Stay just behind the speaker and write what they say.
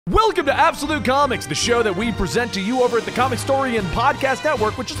Welcome to Absolute Comics, the show that we present to you over at the Comicstorian Podcast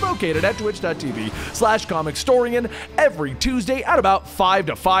Network, which is located at twitch.tv/Comicstorian every Tuesday at about 5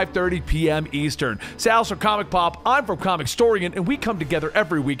 to 5:30 p.m. Eastern. Sal's from Comic Pop, I'm from Comicstorian, and we come together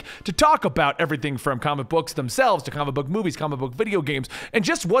every week to talk about everything from comic books themselves to comic book movies, comic book video games, and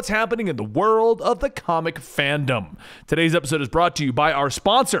just what's happening in the world of the comic fandom. Today's episode is brought to you by our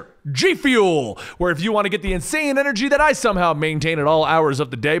sponsor, G Fuel, where if you want to get the insane energy that I somehow maintain at all hours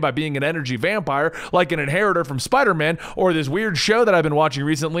of the day by being an energy vampire, like an inheritor from Spider-Man, or this weird show that I've been watching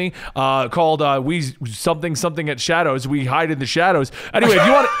recently called We something at Shadows. We hide in the shadows. Anyway,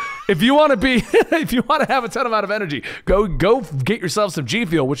 if you want to have a ton amount of energy, go get yourself some G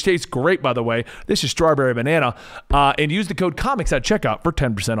Fuel, which tastes great, by the way. This is strawberry banana, and use the code COMICS at checkout for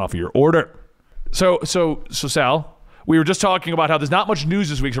 10% off of your order. So Sal, we were just talking about how there's not much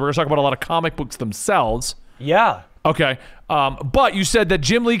news this week, so we're going to talk about a lot of comic books themselves. Yeah. Okay. But you said that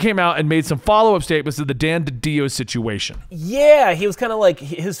Jim Lee came out and made some follow-up statements to the Dan DiDio situation. Yeah, he was kind of like,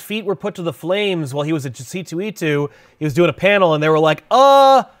 his feet were put to the flames while he was at C2E2. He was doing a panel, and they were like,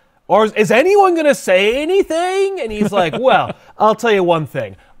 or is anyone going to say anything? And he's like, well, I'll tell you one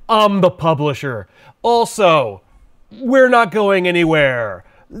thing. I'm the publisher. Also, we're not going anywhere.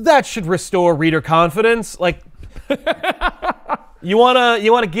 That should restore reader confidence. Like... You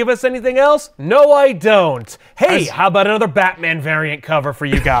wanna give us anything else? No, I don't. Hey, how about another Batman variant cover for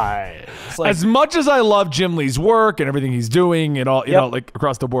you guys? Like, as much as I love Jim Lee's work and everything he's doing and all, you know, like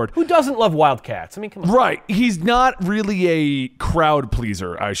across the board. Who doesn't love Wildcats? I mean, come on. Right. He's not really a crowd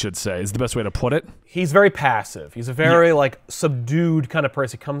pleaser, I should say, is the best way to put it. He's very passive. He's a very like subdued kind of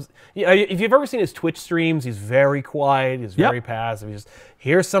person. If you've ever seen his Twitch streams, he's very quiet. He's very passive. He's just,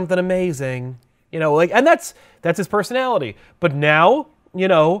 here's something amazing. You know, like, and that's his personality. But now, you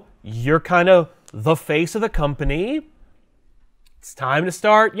know, you're kind of the face of the company. It's time to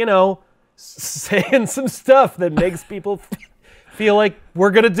start, you know, saying some stuff that makes people feel like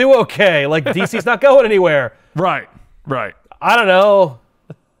we're gonna do okay. Like DC's not going anywhere. Right. I don't know.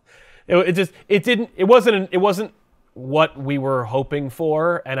 It wasn't what we were hoping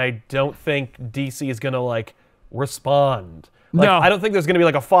for, and I don't think DC is gonna like respond. Like, no. I don't think there's going to be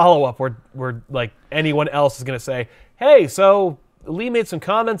like a follow-up where like anyone else is going to say, hey, so Lee made some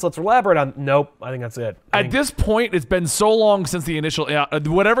comments, let's elaborate on. Nope, I think that's it. At this point, it's been so long since the initial,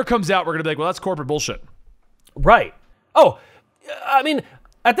 whatever comes out, we're going to be like, well, that's corporate bullshit. Right. Oh, I mean,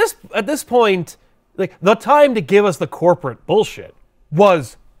 at this point, like the time to give us the corporate bullshit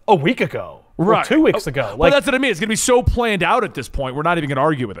was a week ago. Right. Or 2 weeks ago. Like, well, that's what I mean. It's going to be so planned out at this point, we're not even going to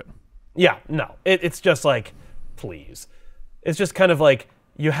argue with it. Yeah, no. It's just like, please. It's just kind of like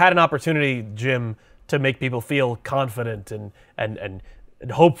you had an opportunity, Jim, to make people feel confident and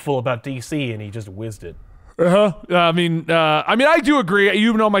hopeful about DC, and he just whizzed it. I mean, I do agree.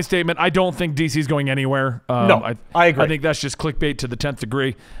 You know my statement. I don't think DC's going anywhere. No, I agree. I think that's just clickbait to the 10th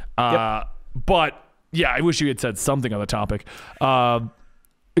degree. But yeah, I wish you had said something on the topic.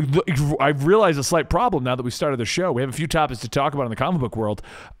 I've realized a slight problem now that we started the show. We have a few topics to talk about in the comic book world.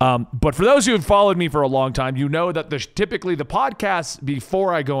 But for those who have followed me for a long time, you know that typically the podcasts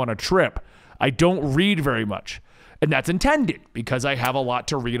before I go on a trip, I don't read very much. And that's intended because I have a lot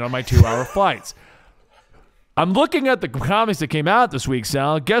to read on my 2-hour flights. I'm looking at the comics that came out this week,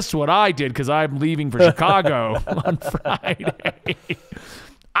 Sal. Guess what I did because I'm leaving for Chicago on Friday.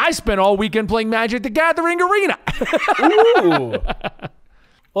 I spent all weekend playing Magic the Gathering Arena. Ooh.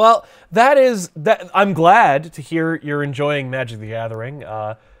 Well, I'm glad to hear you're enjoying Magic the Gathering.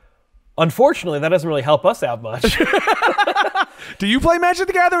 Unfortunately, that doesn't really help us out much. Do you play Magic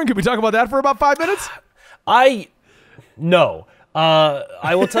the Gathering? Can we talk about that for about 5 minutes? No.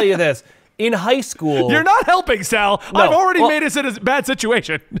 I will tell you this. In high school... You're not helping, Sal. No. I've already made us in a bad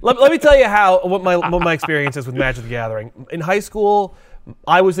situation. Let me tell you what my experience is with Magic the Gathering. In high school,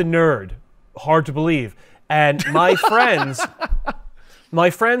 I was a nerd. Hard to believe. And my friends... My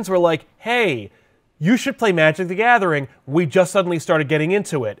friends were like, hey, you should play Magic the Gathering. We just suddenly started getting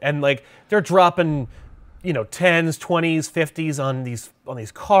into it. And like they're dropping, 10s, 20s, 50s on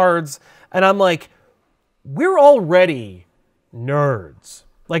these cards. And I'm like, we're already nerds.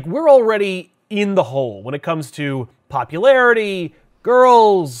 Like we're already in the hole when it comes to popularity,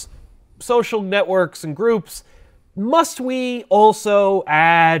 girls, social networks and groups. Must we also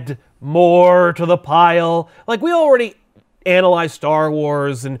add more to the pile? Like we already analyze Star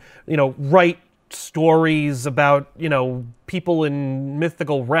Wars and, write stories about, people in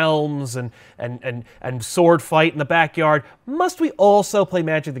mythical realms and sword fight in the backyard. Must we also play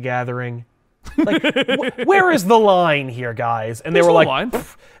Magic the Gathering? Like, where is the line here, guys? And they There's were no like, line.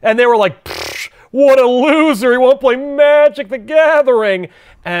 "Pff," and they were like, "Pfft, what a loser! He won't play Magic the Gathering."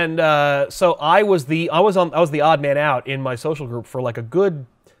 And so I was the odd man out in my social group for like a good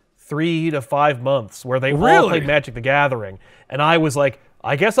 3 to 5 months, where they all Really? played Magic the Gathering, and I was like,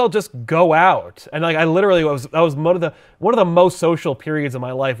 I guess I'll just go out. And like I literally that was one of the most social periods of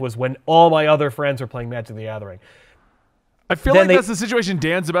my life, was when all my other friends were playing Magic the Gathering. I feel Then like they- that's the situation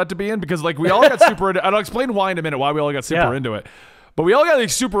Dan's about to be in, because like we all got super into, and I'll explain why in a minute, why we all got super Yeah. into it. But we all got like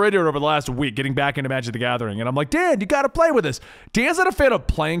super into it over the last week, getting back into Magic the Gathering. And I'm like, Dan, you got to play with us. Dan's not a fan of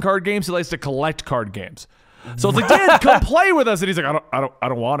playing card games. He likes to collect card games. So it's like, Dan, come play with us. And he's like, I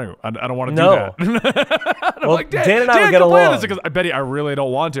don't want to. I don't want to No. do that. I'm Well, like, Dan and I would get come play with along. us. Because I bet I really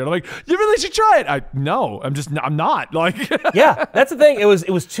don't want to. And I'm like, you really should try it. I'm not. Like, Yeah, that's the thing. It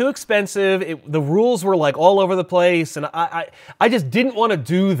was too expensive. The rules were like all over the place, and I just didn't want to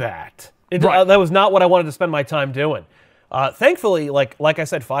do that. Right. That was not what I wanted to spend my time doing. Thankfully, like I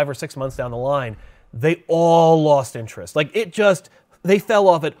said, 5 or 6 months down the line, they all lost interest. Like they fell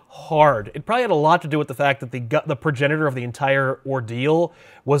off it hard. It probably had a lot to do with the fact that the progenitor of the entire ordeal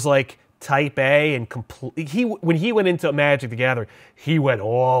was like type A and when he went into Magic the Gathering, he went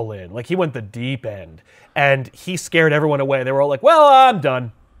all in. Like he went the deep end, and he scared everyone away. They were all like, "Well, I'm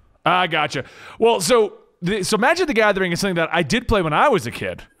done." I gotcha. Well, so Magic the Gathering is something that I did play when I was a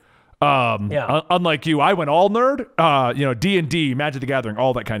kid. Yeah. Unlike you, I went all nerd. D&D, Magic the Gathering,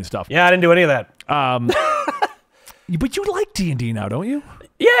 all that kind of stuff. Yeah, I didn't do any of that. But you like D&D now, don't you?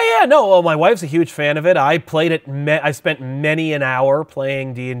 Yeah, no. Well, my wife's a huge fan of it. I played it. I spent many an hour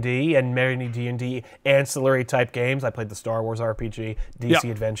playing D&D and many D&D ancillary type games. I played the Star Wars RPG, DC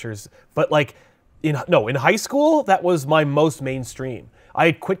Yeah. Adventures. But like, in high school, that was my most mainstream. I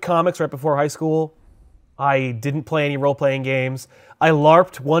had quit comics right before high school. I didn't play any role-playing games. I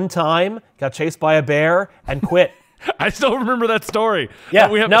LARPed one time, got chased by a bear, and quit. I still remember that story. Yeah,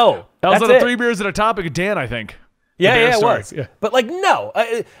 That no, That was that's on a it. 3 Beers at a Topic of Dan, I think. Yeah, The bear it story. was. Yeah. But like, no,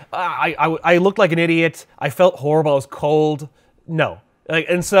 I looked like an idiot. I felt horrible. I was cold. No,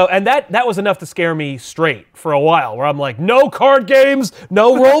 and that was enough to scare me straight for a while. Where I'm like, no card games,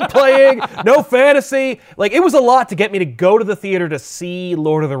 no role playing, no fantasy. Like, it was a lot to get me to go to the theater to see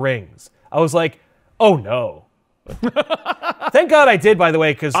Lord of the Rings. I was like, oh no. Thank God I did, by the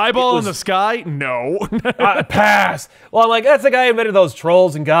way, because Eyeball in the sky? No. pass. Well, I'm like, that's the guy who invented those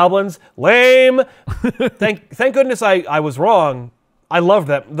trolls and goblins. Lame. Thank goodness I was wrong. I loved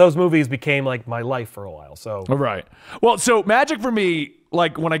that. Those movies became like my life for a while. So Right. Well, so Magic for me,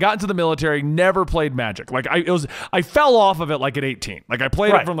 like when I got into the military, never played Magic. Like I fell off of it like at 18. Like I played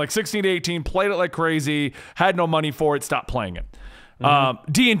it Right. from like 16 to 18, played it like crazy, had no money for it, stopped playing it.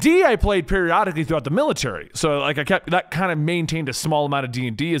 Mm-hmm. D&D I played periodically throughout the military. So like I kept that kind of maintained a small amount of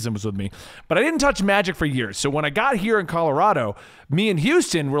D&D-isms with me. But I didn't touch Magic for years. So when I got here in Colorado, me and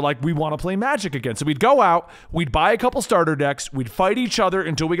Houston were like, we want to play Magic again. So we'd go out, we'd buy a couple starter decks, we'd fight each other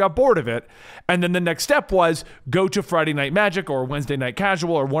until we got bored of it. And then the next step was go to Friday Night Magic or Wednesday Night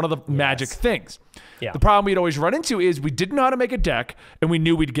Casual or one of the Magic things. Yeah. The problem we'd always run into is we didn't know how to make a deck, and we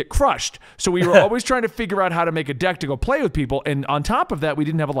knew we'd get crushed. So we were always trying to figure out how to make a deck to go play with people. And on top of that, we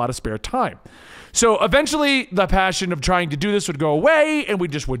didn't have a lot of spare time. So eventually, the passion of trying to do this would go away, and we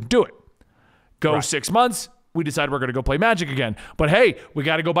just wouldn't do it. Go 6 months. We decided we're going to go play Magic again. But hey, we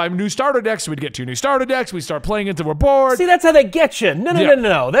got to go buy new starter decks. So we'd get 2 new starter decks. We start playing until we're bored. see, that's how they get you. No.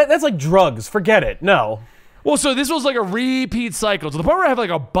 Yeah. That's like drugs. Forget it. No. Well, so this was like a repeat cycle to the point where I have like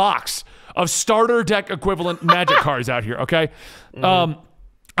a box of starter deck equivalent Magic cards out here, okay?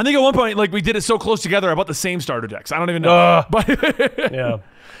 I think at one point, like, we did it so close together, I bought the same starter decks. I don't even know. But Yeah.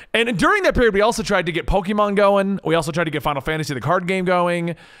 and during that period, we also tried to get Pokemon going. We also tried to get Final Fantasy, the card game,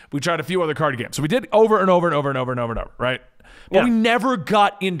 going. We tried a few other card games. So we did over and over and over and over and over and over, right? But Yeah. we never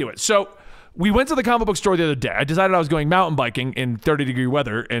got into it. So we went to the comic book store the other day. I decided I was going mountain biking in 30-degree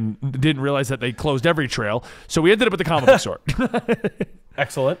weather and didn't realize that they closed every trail. So we ended up at the comic book store.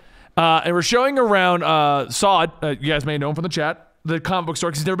 Excellent. And we're showing around Sod, you guys may know him from the chat, the comic book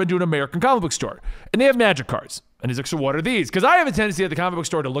store, because he's never been to an American comic book store. And they have Magic cards. And he's like, so what are these? Because I have a tendency at the comic book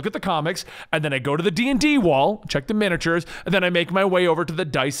store to look at the comics, and then I go to the D&D wall, check the miniatures, and then I make my way over to the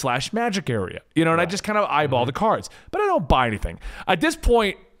dice/magic area. You know, and I just kind of eyeball the cards. But I don't buy anything. At this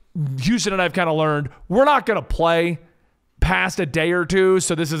point, Houston and I have kind of learned we're not going to play past a day or two,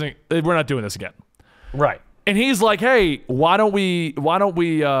 so we're not doing this again. Right. And he's like, hey, why don't we, what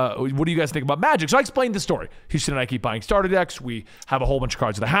do you guys think about Magic? So I explained the story. Houston and I keep buying starter decks. We have a whole bunch of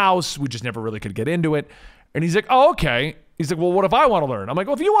cards in the house. We just never really could get into it. And he's like, oh, okay. He's like, well, what if I want to learn? I'm like,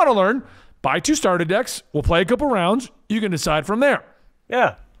 well, if you want to learn, buy 2 starter decks. We'll play a couple rounds. You can decide from there.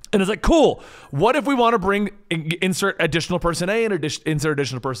 Yeah. And it's like, cool. What if we want to insert additional person A and insert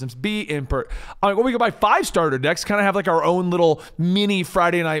additional person B? I'm like, well, we can buy 5 starter decks, kind of have like our own little mini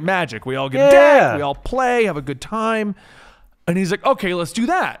Friday Night Magic. We all get a deck, we all play, have a good time. And he's like, okay, let's do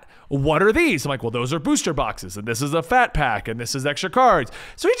that. What are these? I'm like, well, those are booster boxes, and this is a fat pack, and this is extra cards.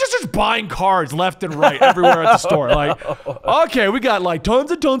 So he just starts buying cards left and right everywhere at the store. Like, okay, we got like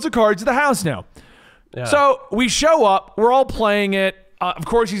tons and tons of cards at the house now. Yeah. So we show up, we're all playing it. Of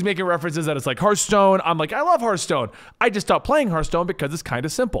course, he's making references that it's like Hearthstone. I'm like, I love Hearthstone. I just stopped playing Hearthstone because it's kind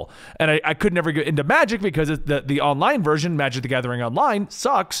of simple. And I could never get into Magic because the online version, Magic the Gathering Online,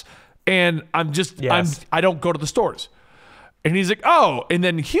 sucks. And I don't go to the stores. And he's like, oh. And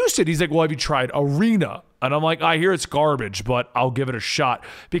then Houston, he's like, well, have you tried Arena? And I'm like, I hear it's garbage, but I'll give it a shot.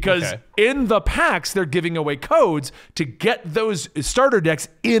 Because in the packs, they're giving away codes to get those starter decks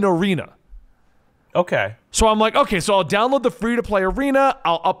in Arena. Okay. So I'm like, okay, so I'll download the free-to-play Arena.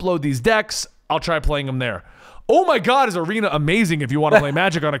 I'll upload these decks. I'll try playing them there. Oh my God, is Arena amazing if you want to play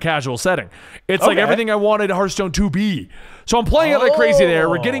Magic on a casual setting. It's like everything I wanted Hearthstone to be. So I'm playing it like crazy there.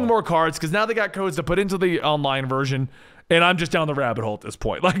 We're getting more cards because now they got codes to put into the online version, and I'm just down the rabbit hole at this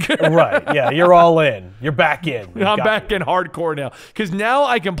point. Like, right, yeah, you're all in. You're back in. I'm back in hardcore now because now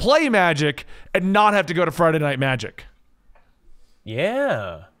I can play Magic and not have to go to Friday Night Magic.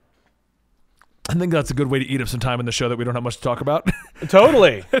 Yeah. I think that's a good way to eat up some time in the show that we don't have much to talk about.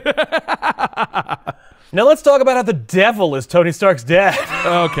 Totally. Now let's talk about how the devil is Tony Stark's dad.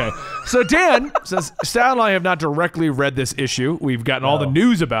 Okay. So Dan, since Sal and I have not directly read this issue, we've gotten all the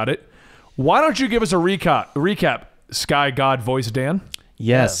news about it. Why don't you give us a recap, Sky God voice Dan?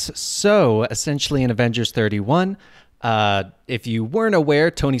 Yes. Yeah. So essentially in Avengers 31, if you weren't aware,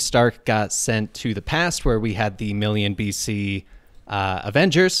 Tony Stark got sent to the past where we had the million BC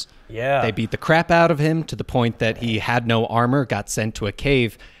Avengers. Yeah. They beat the crap out of him to the point that he had no armor, got sent to a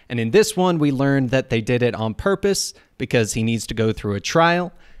cave. And in this one, we learned that they did it on purpose because he needs to go through a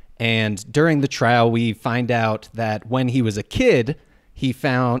trial. And during the trial, we find out that when he was a kid, he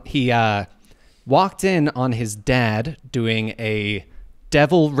walked in on his dad doing a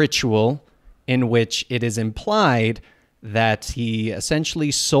devil ritual in which it is implied that he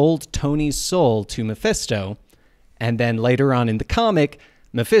essentially sold Tony's soul to Mephisto. And then later on in the comic,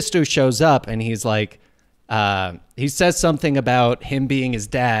 Mephisto shows up and he's like, he says something about him being his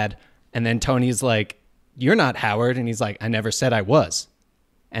dad. And then Tony's like, you're not Howard. And he's like, I never said I was.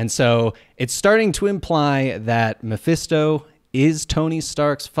 And so it's starting to imply that Mephisto is Tony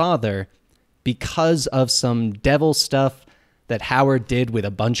Stark's father because of some devil stuff that Howard did with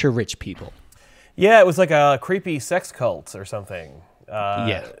a bunch of rich people. Yeah, it was like a creepy sex cult or something.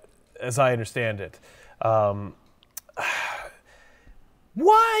 Yeah. As I understand it.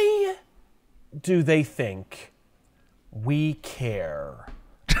 Why do they think we care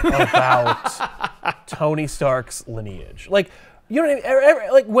about Tony Stark's lineage? Like, you know what I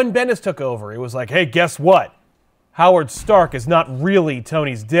mean? Like when Bendis took over, it was like, hey, guess what? Howard Stark is not really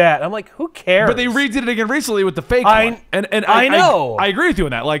Tony's dad. I'm like, who cares? But they redid it again recently with the fake one. And I know. I agree with you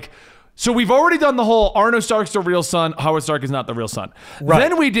on that. Like, so we've already done the whole Arno Stark's the real son, Howard Stark is not the real son. Right.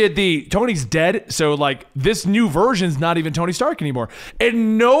 Then we did the Tony's dead, so like this new version's not even Tony Stark anymore.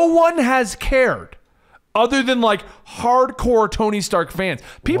 And no one has cared other than like hardcore Tony Stark fans.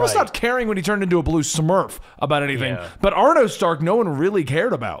 People stopped caring when he turned into a blue Smurf about anything. Yeah. But Arno Stark, no one really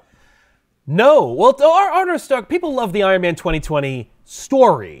cared about. No. Well, Arno Stark, people love the Iron Man 2020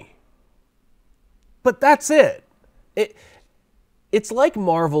 story. But that's it. It's like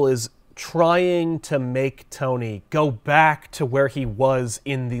Marvel is trying to make Tony go back to where he was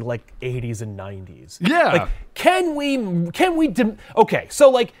in the like 80s and 90s. Yeah. Like, okay, so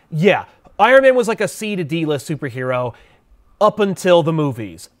like, yeah, Iron Man was like a C to D list superhero up until the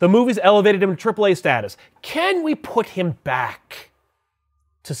movies. The movies elevated him to AAA status. Can we put him back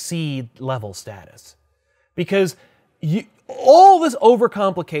to C level status? Because all this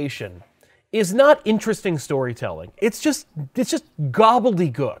overcomplication is not interesting storytelling. It's just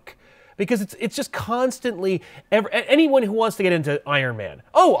gobbledygook. Because it's just constantly, anyone who wants to get into Iron Man,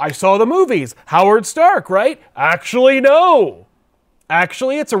 oh, I saw the movies, Howard Stark, right? Actually, no.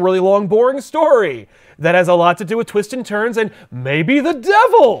 Actually, it's a really long, boring story that has a lot to do with twists and turns and maybe the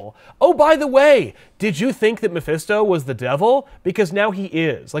devil. Oh, by the way, did you think that Mephisto was the devil? Because now he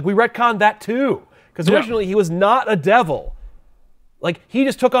is. Like, we retconned that too. Because originally he was not a devil. Like, he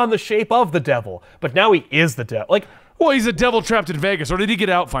just took on the shape of the devil, but now he is the devil. Like, well, he's a devil trapped in Vegas, or did he get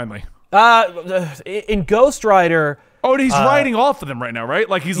out finally? In Ghost Rider... Oh, and he's riding off of them right now, right?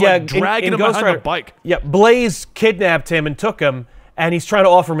 Like, he's like dragging him behind a bike. Yeah, Blaze kidnapped him and took him, And he's trying to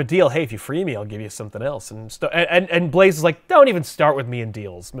offer him a deal. Hey, if you free me, I'll give you something else. And Blaze is like, don't even start with me in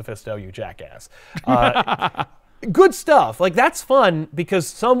deals, Mephisto, you jackass. Good stuff. Like, that's fun because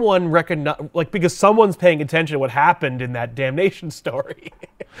someone's paying attention to what happened in that Damnation story.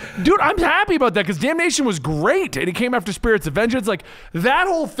 Dude, I'm happy about that because Damnation was great, and it came after Spirits of Vengeance. Like, that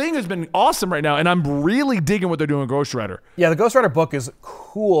whole thing has been awesome right now, and I'm really digging what they're doing with Ghost Rider. Yeah, the Ghost Rider book is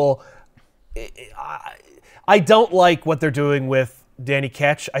cool. I don't like what they're doing with Danny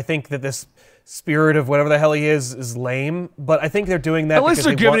Ketch. I think that this spirit of whatever the hell he is lame, but I think they're doing that At least because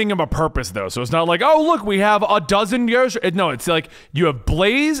they're giving him a purpose, though. So it's not like, oh, look, we have a dozen years. No, it's like you have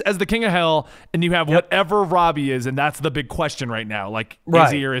Blaze as the King of Hell, and you have whatever Robbie is, and that's the big question right now. Like,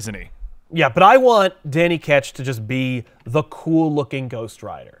 is he or isn't he? Yeah, but I want Danny Ketch to just be the cool-looking Ghost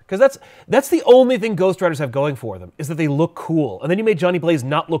Rider. Because that's the only thing Ghost Riders have going for them, is that they look cool. And then you made Johnny Blaze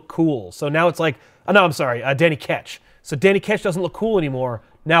not look cool. So now it's like, no, I'm sorry, Danny Ketch. So Danny Ketch doesn't look cool anymore.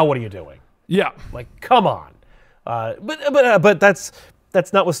 Now what are you doing? Yeah. Like, come on. But that's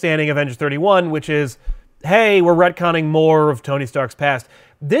notwithstanding Avengers 31, which is, hey, we're retconning more of Tony Stark's past.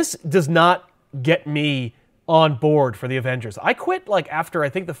 This does not get me on board for the Avengers. I quit like after I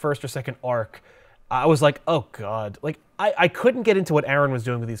think the first or second arc. I was like, oh God. Like, I couldn't get into what Aaron was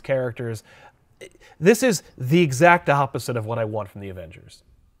doing with these characters. This is the exact opposite of what I want from the Avengers.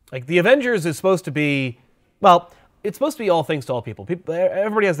 Like, the Avengers is supposed to be, well, it's supposed to be all things to all people.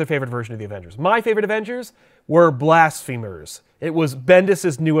 Everybody has their favorite version of the Avengers. My favorite Avengers were Blasphemers. It was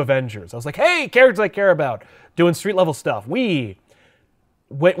Bendis' New Avengers. I was like, hey, characters I care about, doing street level stuff. I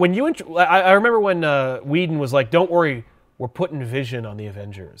remember when Whedon was like, don't worry, we're putting Vision on the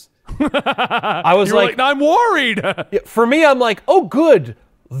Avengers. I was like, I'm worried. For me, I'm like, oh, good,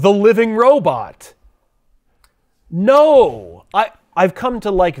 the living robot. No, I've come to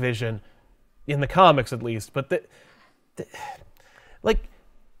like Vision, in the comics at least, but like,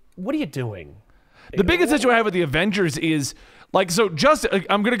 what are you doing? The biggest issue I have with the Avengers is, like, so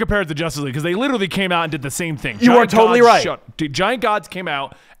I'm going to compare it to Justice League because they literally came out and did the same thing. You are totally right. Giant Gods came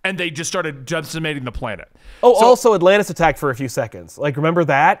out and they just started decimating the planet. Oh, so, also Atlantis attacked for a few seconds. Like, remember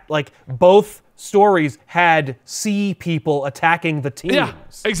that? Like, both stories had sea people attacking the teams. Yeah,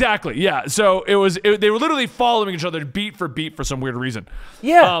 exactly. Yeah. So they were literally following each other beat for beat for some weird reason.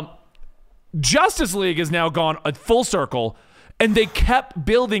 Yeah. Justice League has now gone a full circle, and they kept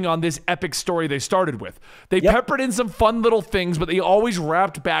building on this epic story they started with. They peppered in some fun little things, but they always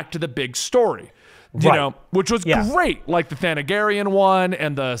wrapped back to the big story, you know, which was great, like the Thanagarian one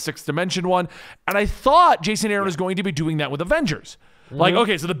and the Sixth Dimension one. And I thought Jason Aaron was going to be doing that with Avengers. Like,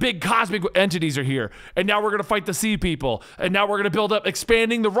 okay, so the big cosmic entities are here, and now we're going to fight the Sea People, and now we're going to build up,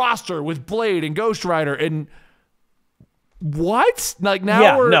 expanding the roster with Blade and Ghost Rider, and what? Like,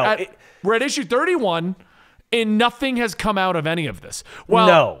 now we're at issue 31, and nothing has come out of any of this.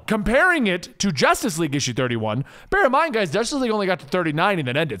 Well, comparing it to Justice League issue 31, bear in mind, guys, Justice League only got to 39 and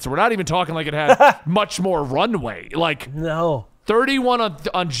then ended, so we're not even talking like it had much more runway. Like, 31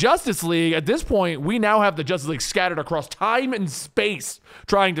 on Justice League, at this point, we now have the Justice League scattered across time and space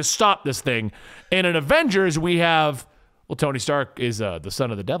trying to stop this thing. And in Avengers, we have, well, Tony Stark is the son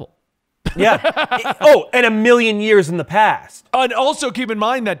of the devil. Yeah. And a million years in the past. And also keep in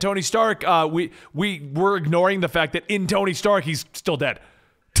mind that Tony Stark, we were ignoring the fact that in Tony Stark, he's still dead.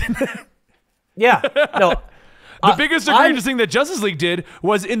 Yeah. No. The biggest egregious thing that Justice League did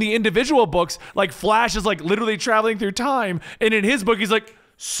was in the individual books, like Flash is like literally traveling through time, and in his book he's like,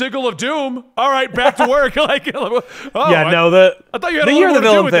 Sigil of Doom. All right, back to work. I thought you had a little more to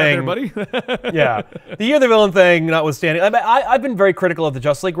do with that there, buddy. Yeah, the Year of the Villain thing notwithstanding, I've been very critical of the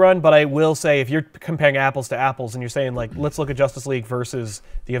Justice League run, but I will say if you're comparing apples to apples and you're saying like, let's look at Justice League versus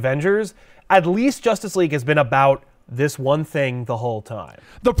the Avengers, at least Justice League has been about this one thing the whole time.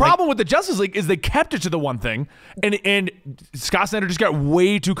 The problem with the Justice League is they kept it to the one thing, and Scott Snyder just got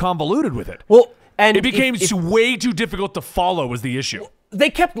way too convoluted with it. Well, and it became way too difficult to follow was the issue. They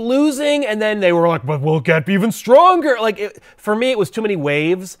kept losing, and then they were like, but we'll get even stronger. Like, for me, it was too many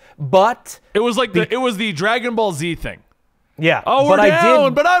waves, but... It was like it was the Dragon Ball Z thing. Yeah. Oh, we're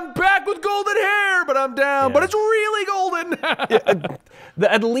down, but I'm back with golden hair, but I'm down, but it's really golden.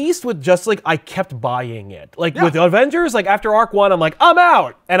 At least with Justice League, I kept buying it. Like, with the Avengers, like, after Arc 1, I'm like, I'm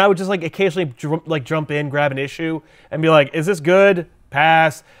out! And I would just, like, occasionally, jump in, grab an issue, and be like, is this good?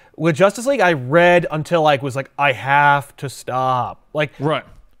 Pass. With Justice League, I read until I was like, I have to stop. Like, right.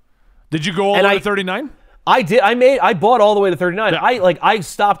 Did you go all the way to 39? I did. I bought all the way to 39. Yeah. I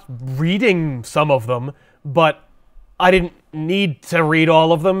stopped reading some of them, but I didn't need to read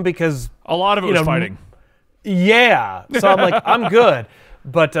all of them because a lot of it was fighting. Yeah. So I'm like, I'm good.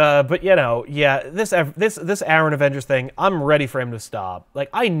 But you know, yeah, this Aaron Avengers thing, I'm ready for him to stop. Like,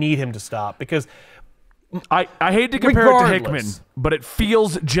 I need him to stop because I hate to compare it to Hickman, regardless. but it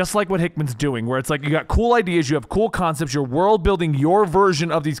feels just like what Hickman's doing, where it's like you got cool ideas, you have cool concepts, you're world building your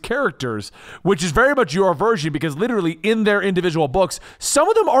version of these characters, which is very much your version because literally in their individual books, some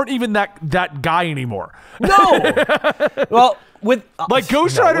of them aren't even that guy anymore. no. Well, with Like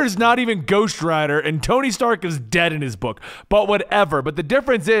Ghost Rider is not even Ghost Rider, and Tony Stark is dead in his book. But whatever. But the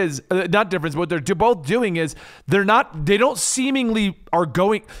difference is not difference. What they're both doing is they don't seemingly are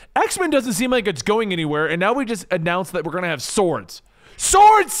going. X-Men doesn't seem like it's going anywhere, and now we just announced that we're gonna have swords.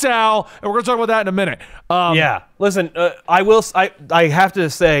 Swords, Sal, and we're gonna talk about that in a minute. yeah. Listen, I have to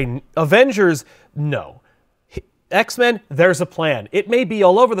say, Avengers, no. X-Men, there's a plan. It may be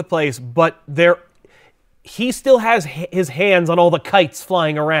all over the place, but he still has his hands on all the kites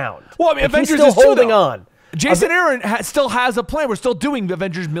flying around. Well, I mean, Like, Avengers he's still is too, holding though. on. Jason Aaron still has a plan. We're still doing the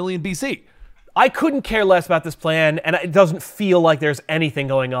Avengers Million BC. I couldn't care less about this plan, and it doesn't feel like there's anything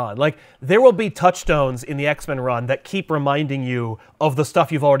going on. Like, there will be touchstones in the X-Men run that keep reminding you of the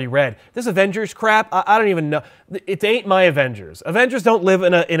stuff you've already read. This Avengers crap, I don't even know. It ain't my Avengers. Avengers don't live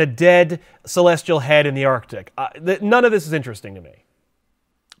in a dead celestial head in the Arctic. None of this is interesting to me.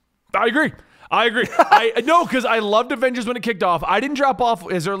 I agree. I know because I loved Avengers when it kicked off. I didn't drop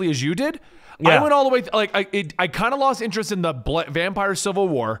off as early as you did. Yeah. I went all the way. I kind of lost interest in the Vampire Civil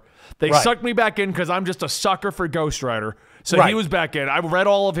War. They Right. sucked me back in because I'm just a sucker for Ghost Rider. So he Right. was back in. I read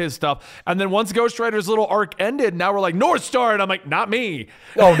all of his stuff, and then once Ghost Rider's little arc ended, now we're like North Star, and I'm like, not me.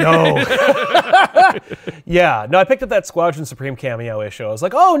 Oh, no. Yeah. No, I picked up that Squadron Supreme cameo issue. I was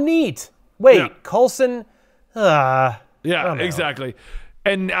like, oh, neat. Wait, Yeah. Coulson? Yeah, don't know. exactly.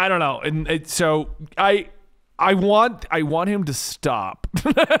 And I don't know. And so I want him to stop.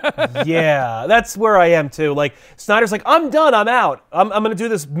 Yeah, that's where I am too. Like, Snyder's like, I'm done, I'm out. I'm going to do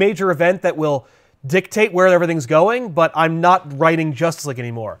this major event that will dictate where everything's going, but I'm not writing Justice League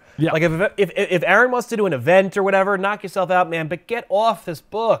anymore. Yeah. Like, if Aaron wants to do an event or whatever, knock yourself out, man, but get off this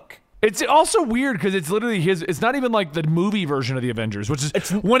book. It's also weird because it's literally it's not even like the movie version of the Avengers, which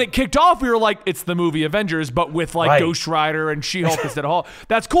is when it kicked off, we were like, it's the movie Avengers, but with like Right. Ghost Rider and She-Hulk instead of Hulk.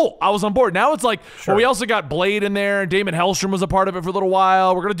 That's cool. I was on board. Now it's like, well, we also got Blade in there. Damon Hellstrom was a part of it for a little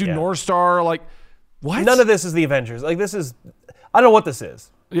while. We're going to do Yeah. North Star. Like, what? None of this is the Avengers. Like, this is, I don't know what this is.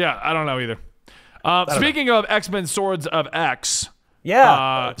 Yeah, I don't know either. Speaking of X-Men Swords of X.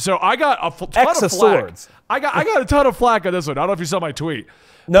 Yeah. So I got a ton X of of flack. swords. I got a ton of flack on this one. I don't know if you saw my tweet.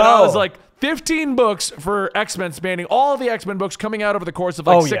 No. But I was like 15 books for X-Men spanning all the X-Men books coming out over the course of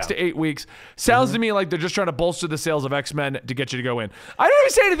like 6 to 8 weeks. Sounds to me like they're just trying to bolster the sales of X-Men to get you to go in. I didn't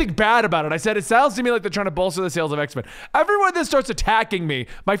even say anything bad about it. I said it sounds to me like they're trying to bolster the sales of X-Men. Everyone that starts attacking me,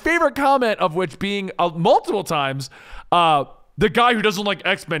 my favorite comment of which being multiple times, the guy who doesn't like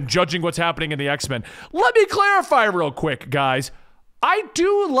X-Men judging what's happening in the X-Men. Let me clarify real quick, guys. I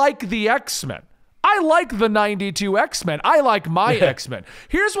do like the X-Men. I like the 92 X-Men. I like my X-Men.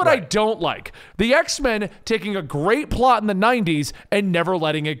 Here's what I don't like. The X-Men taking a great plot in the 90s and never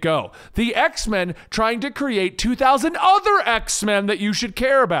letting it go. The X-Men trying to create 2,000 other X-Men that you should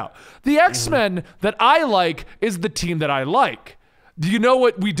care about. The X-Men that I like is the team that I like. Do you know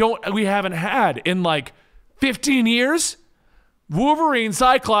what we haven't had in like 15 years? Wolverine,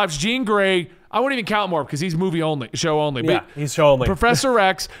 Cyclops, Jean Grey. I won't even count more because he's show only. Yeah, he's show only. Professor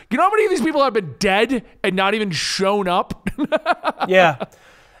X. You know how many of these people have been dead and not even shown up? Yeah.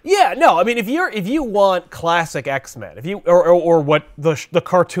 Yeah, no, I mean, if you want classic X-Men, if you or what the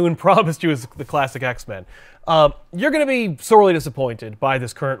cartoon promised you is the classic X-Men, you're going to be sorely disappointed by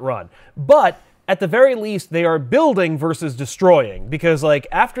this current run. But at the very least, they are building versus destroying, because like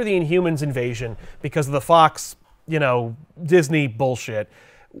after the Inhumans invasion, because of the Fox, Disney bullshit,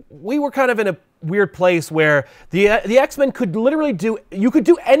 we were kind of in a weird place where the X-Men could literally do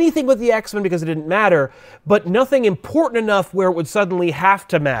anything with the X-Men because it didn't matter, but nothing important enough where it would suddenly have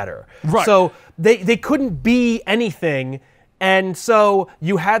to matter. Right. So they couldn't be anything, and so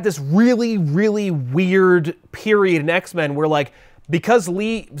you had this really, really weird period in X-Men where, like, because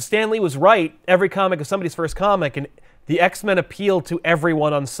Stan Lee was right, every comic is somebody's first comic, and the X-Men appeal to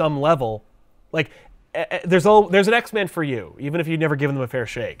everyone on some level. Like, there's an X-Men for you, even if you've never given them a fair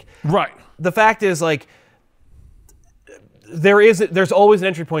shake. Right. The fact is, like, there's always an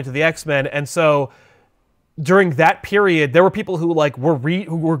entry point to the X-Men, and so during that period, there were people who like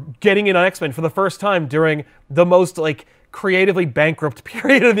who were getting in on X-Men for the first time during the most like creatively bankrupt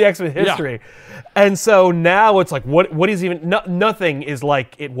period of the X-Men history. Yeah. And so now it's like, what is even nothing is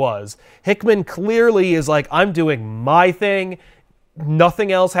like it was. Hickman clearly is like, I'm doing my thing.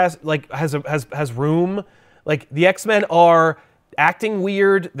 Nothing else has room. Like, the X-Men are acting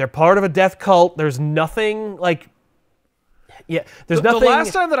weird. They're part of a death cult. There's nothing like. Yeah, there's nothing. The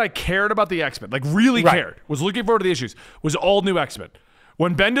last time that I cared about the X-Men, like really cared, was looking forward to the issues, was all new X-Men.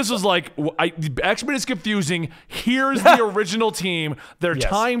 When Bendis was like, X-Men is confusing. Here's the original team. They're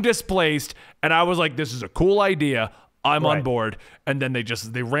time displaced. And I was like, this is a cool idea. I'm on board. And then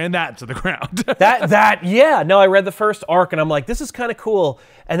they ran that to the ground. No, I read the first arc and I'm like, this is kind of cool.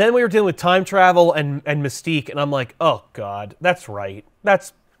 And then we were dealing with time travel and Mystique. And I'm like, oh God, that's right.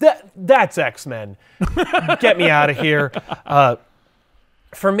 That's X-Men. Get me out of here.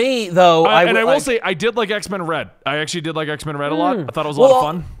 For me, though, I will say I did like X-Men Red. I actually did like X-Men Red a lot. I thought it was a lot of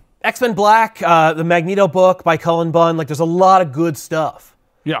fun. X-Men Black, the Magneto book by Cullen Bunn. Like, there's a lot of good stuff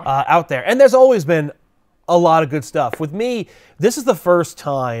out there. And there's always been a lot of good stuff. With me, this is the first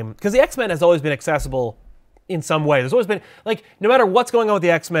time, because the X-Men has always been accessible in some way. There's always been, like, no matter what's going on with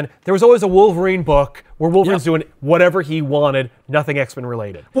the X-Men, there was always a Wolverine book where Wolverine's doing whatever he wanted, nothing X-Men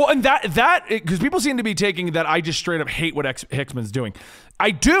related. Well, and that because people seem to be taking that I just straight up hate what Hickman's doing.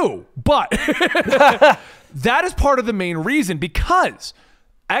 I do, but that is part of the main reason, because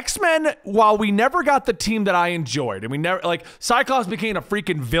X-Men, while we never got the team that I enjoyed, and we never, like, Cyclops became a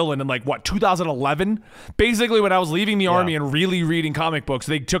freaking villain in, like, what, 2011? Basically, when I was leaving the army and really reading comic books,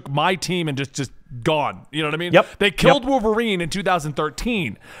 they took my team and just gone. You know what I mean? Yep. They killed Wolverine in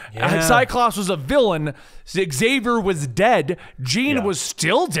 2013. Cyclops was a villain. Xavier was dead. Jean was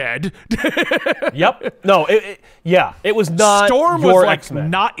still dead. No, it was not Storm your was, like, X-Men.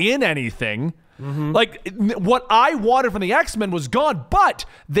 not in anything. Like, what I wanted from the X-Men was gone, but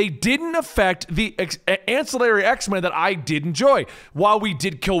they didn't affect the ancillary X-Men that I did enjoy. While we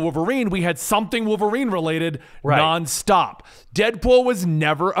did kill Wolverine, we had something Wolverine-related nonstop. Deadpool was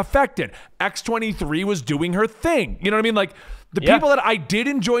never affected. X-23 was doing her thing. You know what I mean? Like, the people that I did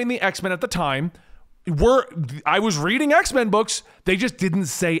enjoy in the X-Men at the time I was reading X-Men books, they just didn't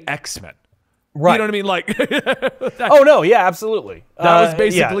say X-Men. Right. You know what I mean? Like, oh no, yeah, absolutely. That was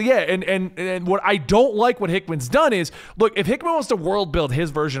basically it. And what I don't like what Hickman's done is, look, if Hickman wants to world build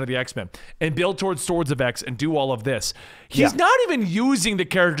his version of the X-Men and build towards Swords of X and do all of this, he's not even using the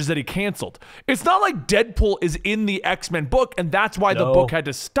characters that he canceled. It's not like Deadpool is in the X-Men book and that's why the book had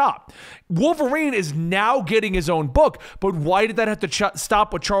to stop. Wolverine is now getting his own book, but why did that have to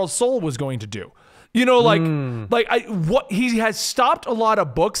stop what Charles Soule was going to do? You know, he has stopped a lot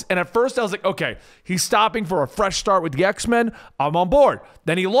of books, and at first I was like, okay, he's stopping for a fresh start with the X-Men. I'm on board.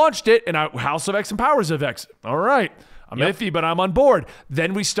 Then he launched it, and House of X and Powers of X. All right, I'm iffy, but I'm on board.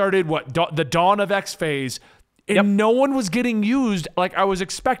 Then we started the Dawn of X phase, and no one was getting used like I was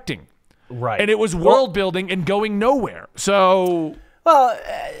expecting. Right, and it was world building and going nowhere. So.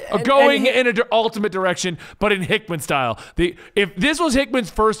 Going in an ultimate direction, but in Hickman style. If this was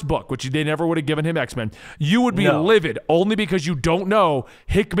Hickman's first book, which they never would have given him X-Men, you would be livid only because you don't know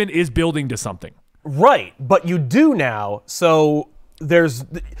Hickman is building to something. Right, but you do now. So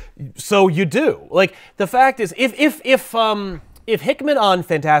you do. Like, the fact is, if Hickman on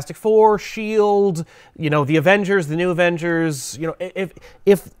Fantastic Four, Shield, the Avengers, the New Avengers,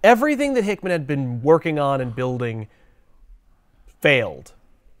 if everything that Hickman had been working on and building failed,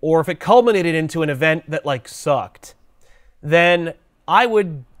 or if it culminated into an event that sucked, then I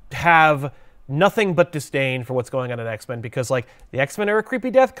would have nothing but disdain for what's going on in X-Men, because the X-Men are a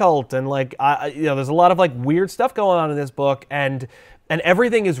creepy death cult, and there's a lot of weird stuff going on in this book, and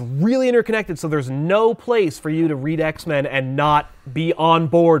everything is really interconnected, so there's no place for you to read X-Men and not be on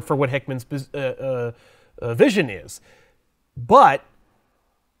board for what Hickman's vision is. But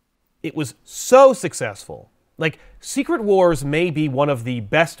it was so successful. Secret Wars may be one of the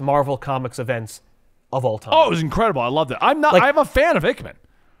best Marvel Comics events of all time. Oh, it was incredible. I loved it. I'm a fan of Hickman.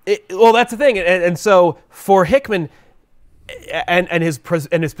 Well, that's the thing. And so for Hickman and his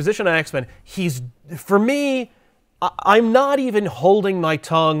position on X-Men, for me, I'm not even holding my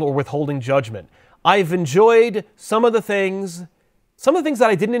tongue or withholding judgment. I've enjoyed some of the things that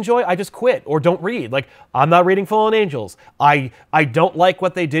I didn't enjoy, I just quit or don't read. I'm not reading Fallen Angels. I don't like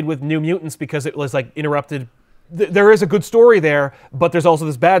what they did with New Mutants because it was interrupted. There is a good story there, but there's also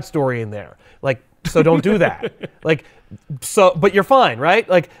this bad story in there. So don't do that. But you're fine, right?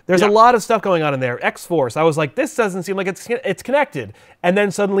 There's a lot of stuff going on in there. X-Force, I was like, this doesn't seem like it's connected. And then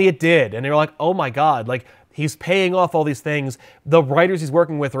suddenly it did. And you're like, oh my God, he's paying off all these things. The writers he's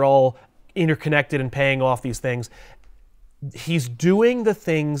working with are all interconnected and paying off these things. He's doing the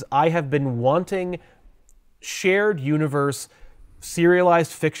things I have been wanting shared universe,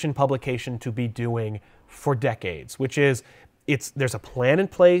 serialized fiction publication to be doing for decades, which is there's a plan in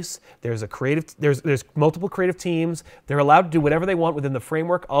place. There's multiple creative teams. They're allowed to do whatever they want within the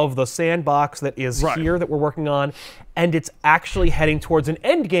framework of the sandbox that is here that we're working on, and it's actually heading towards an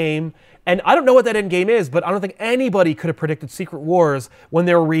end game. And I don't know what that end game is, but I don't think anybody could have predicted Secret Wars when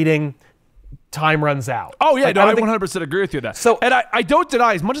they were reading Time Runs Out. Oh, yeah, Like, no, I think- 100% agree with you on that. So- and I don't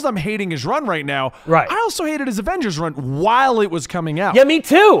deny, as much as I'm hating his run right now, Right. I also hated his Avengers run while it was coming out. Yeah, me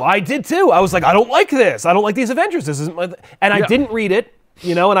too. I did too. I was like, I don't like this. I don't like these Avengers. This isn't my and I Yeah. didn't read it,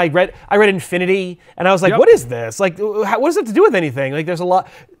 and I read Infinity, and I was like, Yep. what is this? Like, what does it have to do with anything? Like, there's a lot.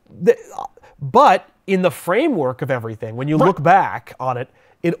 But in the framework of everything, when you look back on it,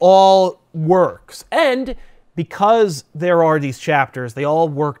 it all works. And because there are these chapters, they all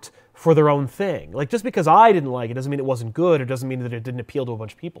worked for their own thing. Like, just because I didn't like it doesn't mean it wasn't good, or doesn't mean that it didn't appeal to a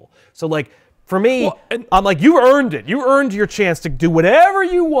bunch of people. So, like, for me, Well, and- I'm like, you earned it. You earned your chance to do whatever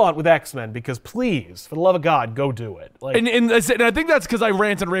you want with X-Men, because please, for the love of God, go do it. Like, And I think that's because I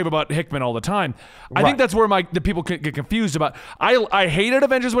rant and rave about Hickman all the time. I think that's where the people get confused about. I hated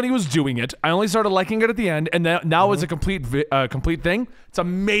Avengers when he was doing it. I only started liking it at the end, and now it's a complete thing. It's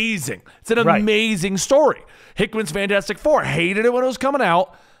amazing. It's an amazing story. Hickman's Fantastic Four. Hated it when it was coming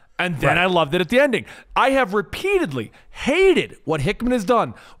out. And then I loved it at the ending. I have repeatedly hated what Hickman has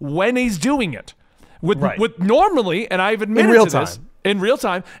done when he's doing it. With normally, and I've admitted real to this time. in real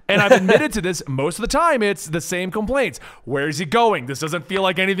time, and I've admitted to this most of the time, it's the same complaints. Where is he going? This doesn't feel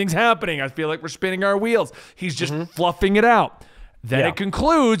like anything's happening. I feel like we're spinning our wheels. He's just fluffing it out. Then it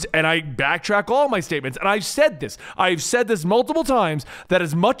concludes, and I backtrack all my statements. And I've said this multiple times, that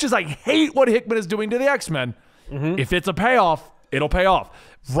as much as I hate what Hickman is doing to the X-Men, if it's a payoff, it'll pay off.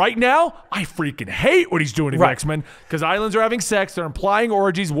 Right now, I freaking hate what he's doing to the X-Men, because Islands are having sex, they're implying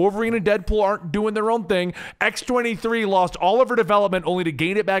orgies, Wolverine and Deadpool aren't doing their own thing, X-23 lost all of her development only to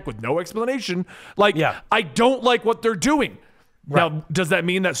gain it back with no explanation. Like, I don't like what they're doing. Now, does that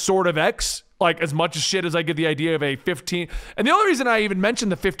mean that Sword of X, like, as much as shit as I get the idea of a 15, and the only reason I even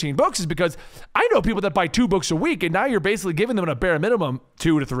mentioned the 15 books is because I know people that buy 2 books a week, and now you're basically giving them a bare minimum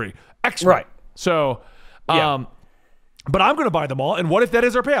 2 to 3 X-Men. So, but I'm going to buy them all. And what if that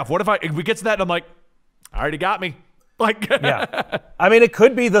is our payoff? What if we get to that and I'm like, I already got me. Like, I mean, it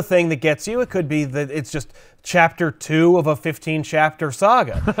could be the thing that gets you. It could be that it's just chapter 2 of a 15-chapter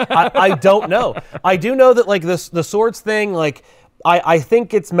saga. I don't know. I do know that, like, the swords thing, like, I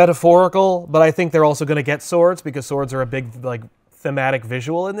think it's metaphorical, but I think they're also going to get swords, because swords are a big, like, thematic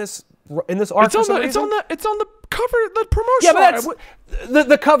visual in this arc. It's on the cover, the promotion. Yeah, but that's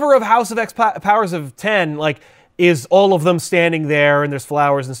the cover of House of X Powers of 10, like, is all of them standing there and there's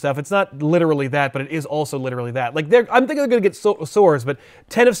flowers and stuff. It's not literally that, but it is also literally that. Like, I'm thinking they're going to get swords, but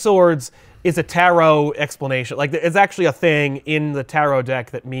 10 of Swords is a tarot explanation. Like, it's actually a thing in the tarot deck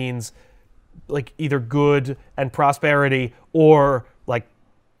that means, like, either good and prosperity, or, like,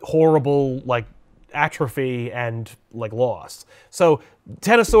 horrible, like, atrophy and, like, loss. So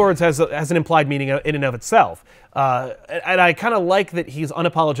 10 of Swords has an implied meaning in and of itself. And I kind of like that he's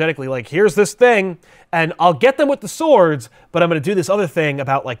unapologetically like, here's this thing, and I'll get them with the swords, but I'm going to do this other thing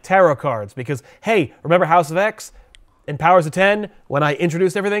about, like, tarot cards, because, hey, remember House of X and Powers of 10 when I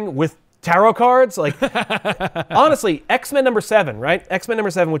introduced everything with tarot cards? Like, honestly, X-Men number 7, right? X-Men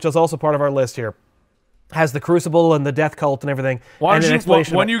number 7, which is also part of our list here, has the Crucible and the Death Cult and everything. Why and don't an you,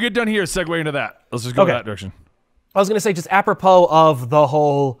 explanation when about- you get done here, segue into that. Let's just go Okay. that direction. I was going to say, just apropos of the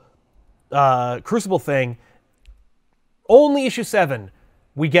whole Crucible thing, only issue 7,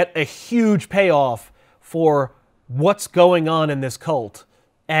 we get a huge payoff for what's going on in this cult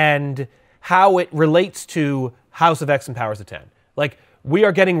and how it relates to House of X and Powers of 10. Like, we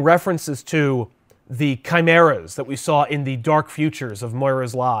are getting references to the chimeras that we saw in the dark futures of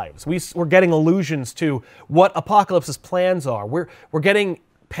Moira's lives. We're getting allusions to what Apocalypse's plans are. We're getting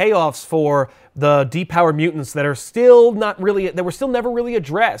payoffs for the depowered mutants that are still that were still never really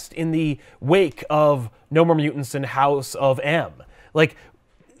addressed in the wake of No More Mutants and House of M. Like,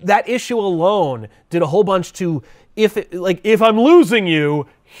 that issue alone did a whole bunch to, if I'm losing you,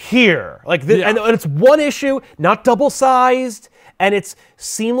 here. Like, and it's one issue, not double-sized, and it's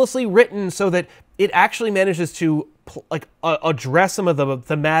seamlessly written so that it actually manages to address some of the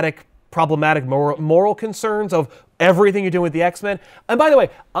thematic, problematic moral concerns of everything you're doing with the X-Men. And by the way,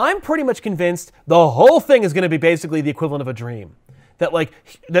 I'm pretty much convinced the whole thing is going to be basically the equivalent of a dream.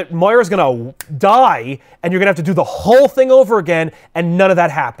 That Moira's going to die, and you're going to have to do the whole thing over again, and none of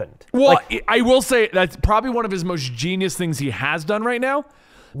that happened. Well, I will say that's probably one of his most genius things he has done right now.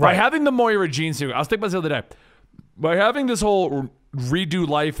 By having the Moira gene sequence, I was thinking about this the other day. By having this whole redo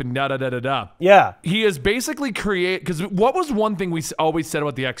life and da-da-da-da-da. Yeah. He has basically created, because what was one thing we always said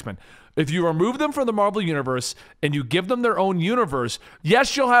about the X-Men? If you remove them from the Marvel Universe and you give them their own universe,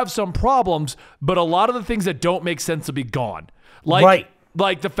 yes, you'll have some problems, but a lot of the things that don't make sense will be gone.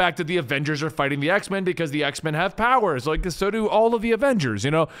 Like the fact that the Avengers are fighting the X-Men because the X-Men have powers. Like, so do all of the Avengers,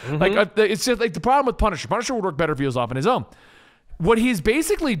 you know? Like, it's just like the problem with Punisher. Punisher would work better if he was off on his own. What he's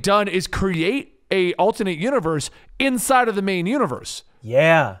basically done is create a alternate universe inside of the main universe.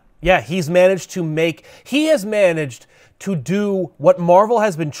 Yeah. Yeah, he has managed to do what Marvel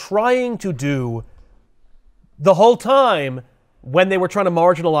has been trying to do the whole time when they were trying to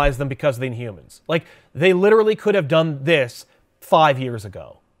marginalize them because of the Inhumans. Like, they literally could have done this 5 years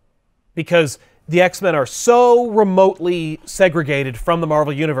ago because the X-Men are so remotely segregated from the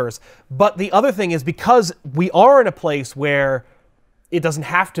Marvel Universe. But the other thing is, because we are in a place where it doesn't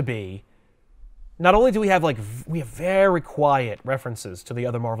have to be, not only do we have very quiet references to the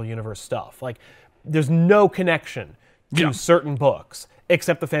other Marvel Universe stuff, like there's no connection to certain books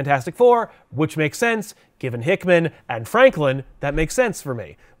except the Fantastic Four, which makes sense given Hickman and Franklin. That makes sense for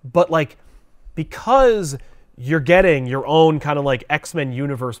me. But like, because you're getting your own kind of like X-Men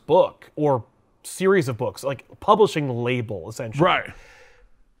universe book or series of books, like publishing label essentially, Right.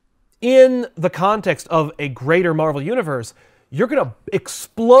 in the context of a greater Marvel universe, you're going to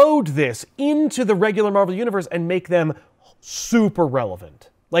explode this into the regular Marvel universe and make them super relevant.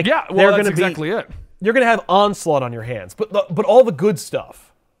 Like, Yeah, well, that's exactly it. You're going to have Onslaught on your hands, but all the good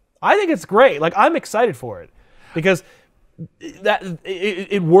stuff. I think it's great. Like, I'm excited for it because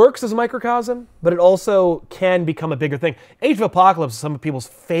it works as a microcosm, but it also can become a bigger thing. Age of Apocalypse is some of people's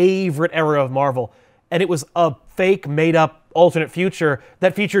favorite era of Marvel, and it was a fake, made-up alternate future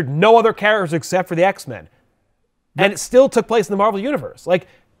that featured no other characters except for the X-Men. And it still took place in the Marvel Universe. Like,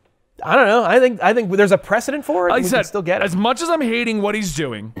 I don't know. I think there's a precedent for it. Like and I we said, can still get it. as much as I'm hating what he's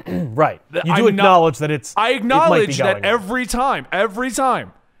doing, Right. You do acknowledge that it's. I it might be acknowledge that going on. every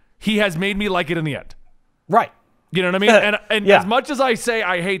time, he has made me like it in the end. Right. You know what I mean? And Yeah. as much as I say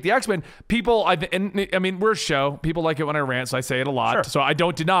I hate the X-Men, people, I mean, we're a show. People like it when I rant, so I say it a lot. Sure. So I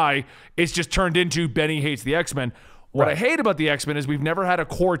don't deny it's just turned into Benny hates the X-Men. What I hate about the X-Men is we've never had a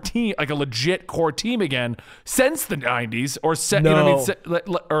core team, like a legit core team again, since the 90s or you know what I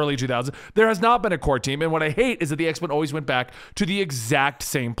mean, early 2000s. There has not been a core team. And what I hate is that the X-Men always went back to the exact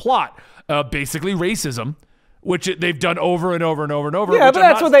same plot, basically racism, which they've done over and over and over and over. Yeah, but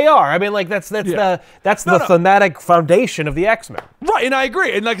that's what they are. I mean, like that's the thematic foundation of the X-Men. Right, and I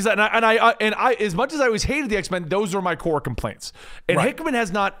agree. And like I said, and I as much as I always hated the X-Men, those are my core complaints. And Hickman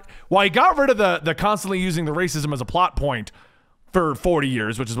has not. While he got rid of the constantly using the racism as a plot point for 40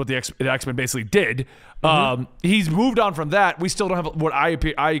 years, which is what the X-Men basically did, he's moved on from that. We still don't have what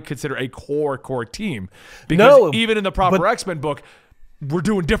I consider a core team, because even in the proper X-Men book, we're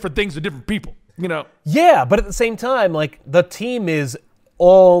doing different things with different people. You know. Yeah, but at the same time, like, the team is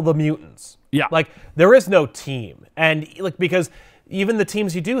all the mutants. Yeah. Like, there is no team. And like, because even the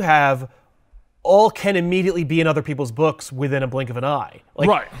teams you do have all can immediately be in other people's books within a blink of an eye. Like,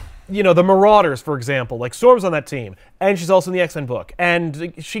 Right. You know, the Marauders, for example, like Storm's on that team, and she's also in the X-Men book,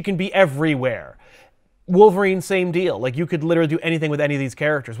 and she can be everywhere. Wolverine, same deal. Like, you could literally do anything with any of these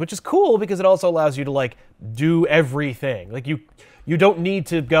characters, which is cool because it also allows you to, like, do everything. Like, you don't need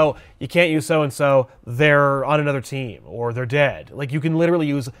to go, you can't use so-and-so, they're on another team, or they're dead. Like, you can literally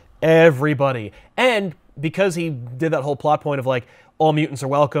use everybody. And because he did that whole plot point of, like, all mutants are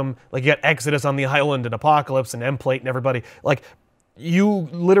welcome, like, you got Exodus on the island, and Apocalypse, and Emplate, and everybody, like, you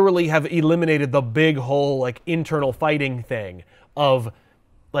literally have eliminated the big whole, like, internal fighting thing of,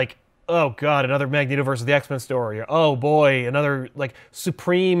 like, oh god, another Magneto versus the X-Men story, or oh boy, another, like,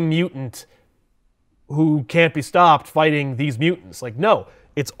 supreme mutant who can't be stopped fighting these mutants. Like, no,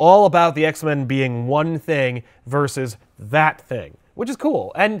 it's all about the X-Men being one thing versus that thing, which is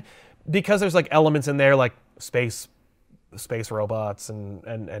cool. And because there's, like, elements in there like space robots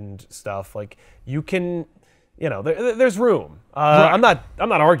and stuff, like, you can, you know, there's room. Right. I'm not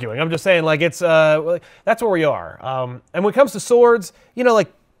arguing. I'm just saying, like, it's that's where we are. And when it comes to swords, you know,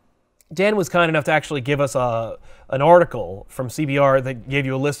 like, Dan was kind enough to actually give us an article from CBR that gave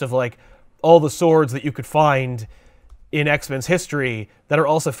you a list of, like, all the swords that you could find in X-Men's history that are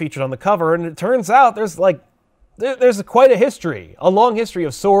also featured on the cover. And it turns out there's quite a history, a long history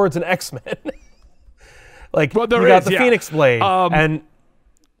of swords and X-Men. Like, you got the Phoenix Blade, and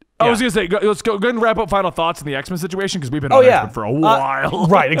I was gonna say, let's go ahead and wrap up final thoughts on the X-Men situation, because we've been on X-Men for a while.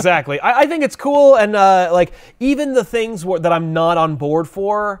 Right, exactly. I think it's cool, and like, even the things that I'm not on board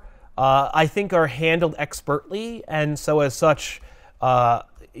for, I think are handled expertly, and so as such,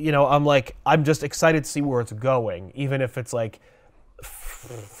 you know, I'm just excited to see where it's going, even if it's like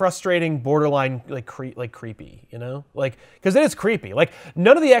frustrating, borderline like creepy, you know, like because it is creepy. Like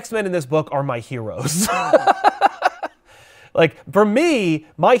none of the X-Men in this book are my heroes. Like for me,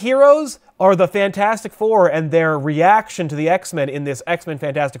 my heroes are the Fantastic Four and their reaction to the X-Men in this X-Men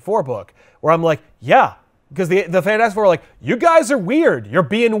Fantastic Four book, where I'm like, yeah, because the Fantastic Four are like, you guys are weird. You're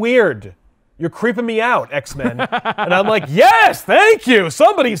being weird. You're creeping me out, X-Men. And I'm like, yes, thank you.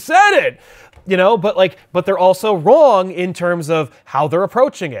 Somebody said it. You know, but they're also wrong in terms of how they're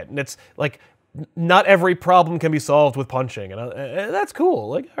approaching it. And it's like, not every problem can be solved with punching, and that's cool.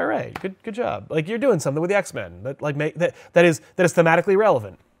 Like, all right, good job. Like, you're doing something with the X-Men that is thematically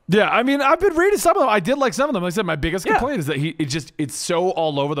relevant. Yeah, I mean, I've been reading some of them. I did like some of them. Like I said, my biggest complaint is that it's so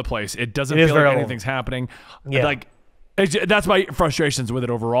all over the place. It doesn't feel like anything's happening. Yeah. Like, that's my frustrations with it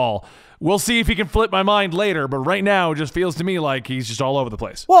overall. We'll see if he can flip my mind later, but right now it just feels to me like he's just all over the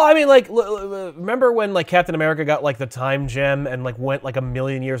place. Well, I mean, like, remember when like Captain America got like the time gem and like went like a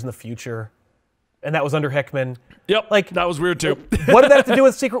million years in the future? And that was under Hickman. Yep, like that was weird too. What did that have to do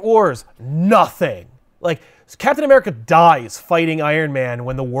with Secret Wars? Nothing. Like Captain America dies fighting Iron Man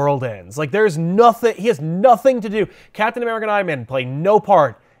when the world ends. Like there's nothing. He has nothing to do. Captain America and Iron Man play no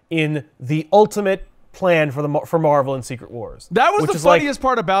part in the ultimate plan for Marvel and Secret Wars. That was the funniest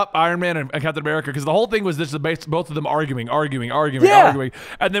part about Iron Man and Captain America, because the whole thing was this: both of them arguing,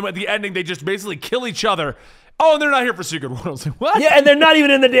 and then at the ending they just basically kill each other. Oh, and they're not here for Secret Wars. Like, what? Yeah, and they're not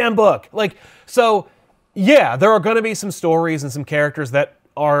even in the damn book. Like, so, yeah, there are going to be some stories and some characters that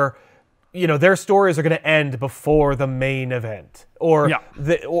are, you know, their stories are going to end before the main event. Or,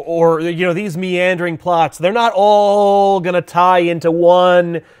 you know, these meandering plots, they're not all going to tie into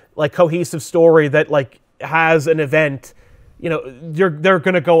one, like, cohesive story that, like, has an event. You know, they're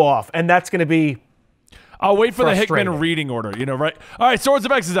going to go off, and that's going to be... I'll wait for the Hickman reading order, you know, right? All right, Swords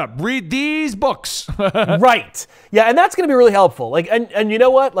of X is up. Read these books. Right. Yeah, and that's going to be really helpful. Like, and you know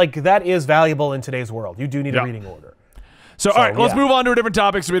what? Like, that is valuable in today's world. You do need a reading order. So all right, let's move on to a different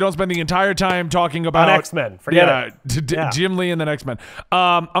topic so we don't spend the entire time talking about X-Men. Forget it. Jim Lee and then X-Men.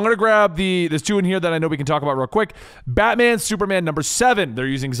 I'm going to grab there's two in here that I know we can talk about real quick. Batman, Superman #7. They're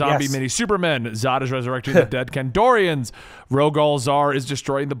using zombie mini Supermen. Zod is resurrecting the dead Kandorians. Rogol Zar is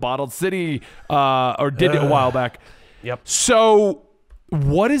destroying the bottled city, or did a while back. Yep. So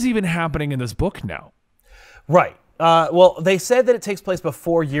what is even happening in this book now? Right. Well, they said that it takes place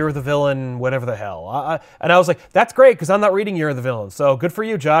before Year of the Villain, whatever the hell. And I was like, that's great, because I'm not reading Year of the Villain. So good for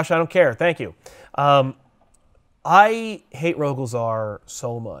you, Josh. I don't care. Thank you. I hate Rogol Zar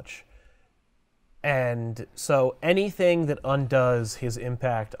so much. And so anything that undoes his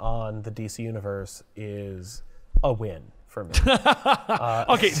impact on the DC Universe is a win for me.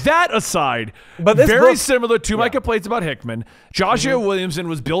 Okay, that aside, but this very book, similar to my complaints about Hickman, Joshua Williamson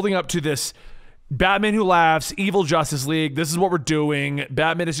was building up to this Batman Who Laughs, evil Justice League. This is what we're doing.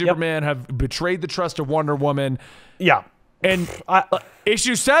 Batman and Superman have betrayed the trust of Wonder Woman. Yeah. And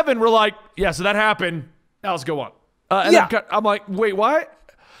issue 7, we're like, yeah, so that happened. Now let's go on. And then I'm like, wait, what?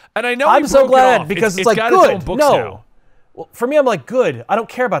 And I know I'm so glad, it because it's like got good. Its own books no. Now. Well, for me, I'm like, good. I don't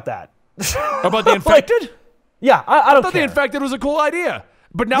care about that. About the Infected? Like, yeah, I don't thought care. the Infected was a cool idea.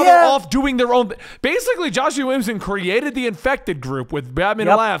 But now they're off doing their own. Basically, Joshua Williamson created the Infected group with Batman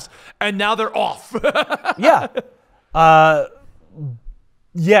Who Laughs, and now they're off. Yeah.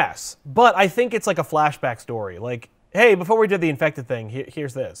 Yes, but I think it's like a flashback story. Like, hey, before we did the Infected thing,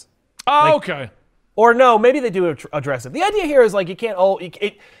 here's this. Oh, okay. Or no, maybe they do address it. The idea here is like you can't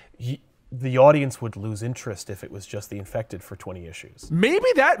the audience would lose interest if it was just the Infected for 20 issues. Maybe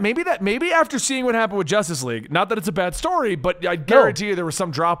after seeing what happened with Justice League, not that it's a bad story, but I guarantee you there was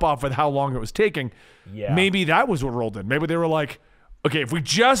some drop off with how long it was taking. Yeah. Maybe that was what rolled in. Maybe they were like, okay, if we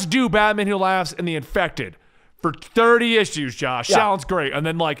just do Batman Who Laughs and the Infected for 30 issues, Josh, sounds great. And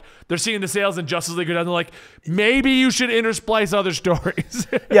then like they're seeing the sales in Justice League, and they're like, maybe you should intersplice other stories.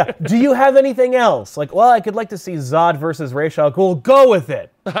 Yeah. Do you have anything else? Like, well, I could like to see Zod versus Ra's al Ghul. Go with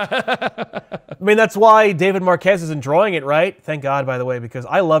it. I mean, that's why David Marquez isn't drawing it, right? Thank God, by the way, because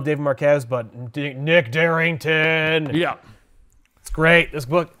I love David Marquez, but Nick Darrington. Yeah. It's great. This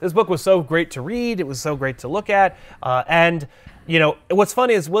book was so great to read. It was so great to look at. And you know, what's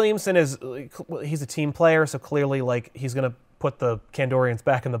funny is Williamson he's a team player, so clearly like he's going to put the Kandorians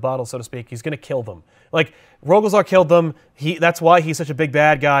back in the bottle, so to speak. He's going to kill them. Like Rogol Zar killed them. That's why he's such a big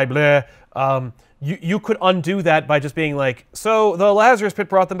bad guy. Blah. You could undo that by just being like, so the Lazarus Pit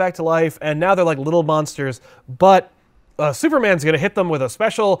brought them back to life, and now they're like little monsters, but Superman's going to hit them with a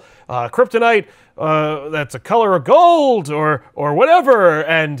special kryptonite that's a color of gold or whatever,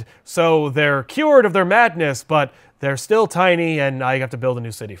 and so they're cured of their madness, but they're still tiny, and I have to build a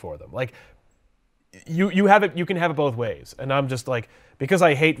new city for them. Like, you have it. You can have it both ways. And I'm just like, because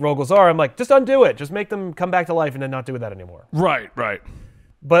I hate Rogol Zaar, I'm like, just undo it. Just make them come back to life and then not do that anymore. Right.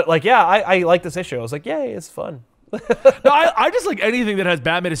 But like, yeah, I like this issue. I was like, yay, it's fun. No, I just like anything that has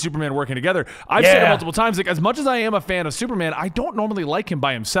Batman and Superman working together. I've said it multiple times. Like, as much as I am a fan of Superman, I don't normally like him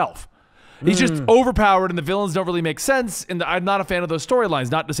by himself. He's just overpowered, and the villains don't really make sense. And I'm not a fan of those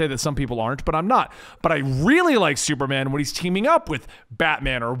storylines. Not to say that some people aren't, but I'm not. But I really like Superman when he's teaming up with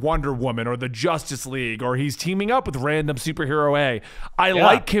Batman or Wonder Woman or the Justice League, or he's teaming up with random superhero A. I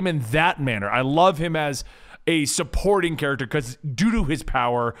like him in that manner. I love him as a supporting character because due to his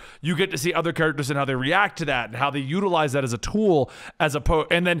power, you get to see other characters and how they react to that and how they utilize that as a tool,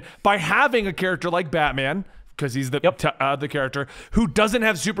 and then by having a character like Batman, because he's the character who doesn't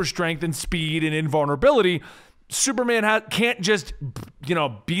have super strength and speed and invulnerability, Superman can't just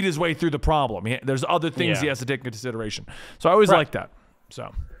beat his way through the problem. There's other things he has to take into consideration. So I always like that.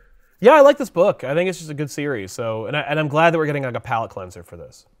 So yeah, I like this book. I think it's just a good series. So and I'm glad that we're getting like a palate cleanser for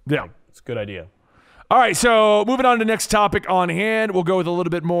this. Yeah, it's a good idea. All right, so moving on to the next topic on hand, we'll go with a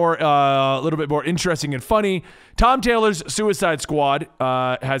little bit more interesting and funny. Tom Taylor's Suicide Squad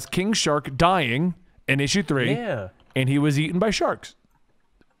has King Shark dying in issue 3, and he was eaten by sharks.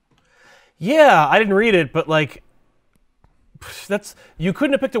 Yeah, I didn't read it, but like, you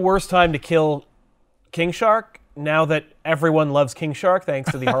couldn't have picked a worse time to kill King Shark. Now that everyone loves King Shark thanks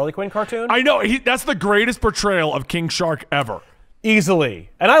to the Harley Quinn cartoon. I know that's the greatest portrayal of King Shark ever.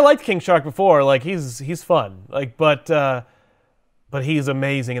 Easily. And I liked King Shark before. Like, he's fun. Like, but he's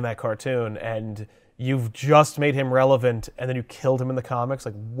amazing in that cartoon, and you've just made him relevant, and then you killed him in the comics.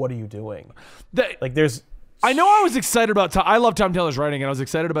 Like, what are you doing? I know I was excited about I love Tom Taylor's writing, and I was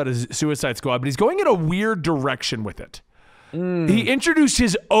excited about his Suicide Squad, but he's going in a weird direction with it. He introduced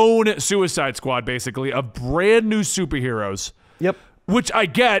his own Suicide Squad, basically, of brand new superheroes. Yep. Which I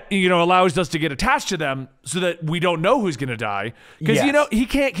get, allows us to get attached to them so that we don't know who's going to die. Because, he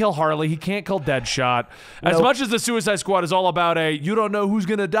can't kill Harley. He can't kill Deadshot. As much as the Suicide Squad is all about a you don't know who's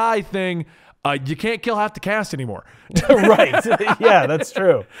going to die thing, you can't kill half the cast anymore. Right. Yeah, that's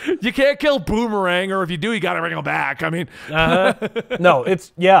true. You can't kill Boomerang, or if you do, you got to bring him back. I mean. No,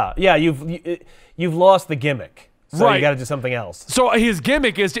 it's, you've lost the gimmick. So you got to do something else. So his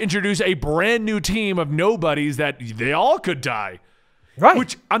gimmick is to introduce a brand new team of nobodies that they all could die. Right.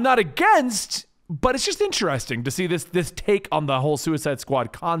 Which I'm not against, but it's just interesting to see this take on the whole Suicide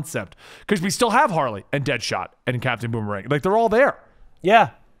Squad concept, because we still have Harley and Deadshot and Captain Boomerang. Like, they're all there.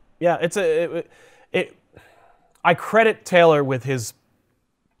 Yeah. Yeah, I credit Taylor with his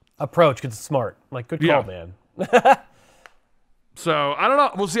approach because it's smart. Like, good call, man. So, I don't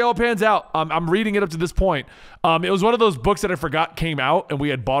know. We'll see how it pans out. I'm reading it up to this point. It was one of those books that I forgot came out, and we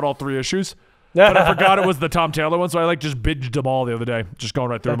had bought all 3 issues. But I forgot it was the Tom Taylor one, so I just binged them all the other day. Just going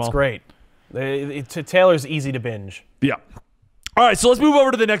right through them all. That's great. Taylor's easy to binge. Yeah. All right, so let's move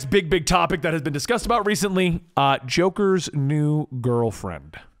over to the next big topic that has been discussed about recently. Joker's new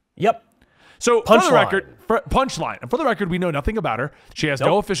girlfriend. Yep. So, Punchline. And for the record, we know nothing about her. She has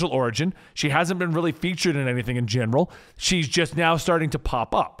no official origin. She hasn't been really featured in anything in general. She's just now starting to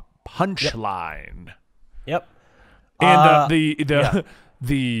pop up. Punchline. Yep. And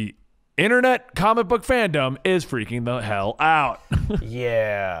the internet comic book fandom is freaking the hell out.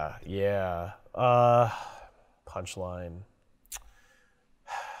 Yeah. Punchline.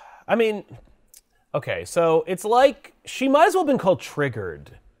 I mean, okay, so it's like she might as well have been called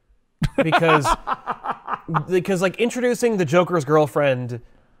Triggered. Because like introducing the Joker's girlfriend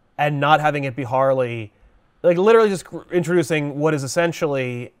and not having it be Harley, like literally just introducing what is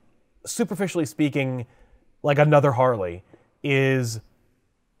essentially, superficially speaking, like another Harley, is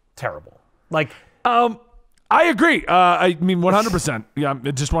terrible. Like, I agree. I mean, 100%. Yeah,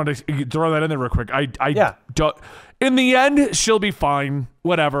 I just wanted to throw that in there real quick. In the end, she'll be fine.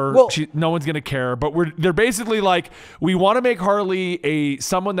 Whatever. Well, no one's gonna care. But they're basically like, we want to make Harley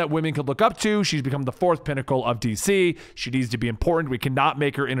someone that women could look up to. She's become the 4th pinnacle of DC. She needs to be important. We cannot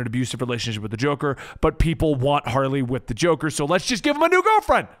make her in an abusive relationship with the Joker. But people want Harley with the Joker, so let's just give him a new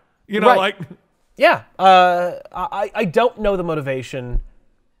girlfriend. Right. Yeah. I don't know the motivation,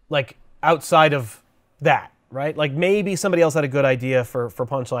 like outside of that. Right. Like maybe somebody else had a good idea for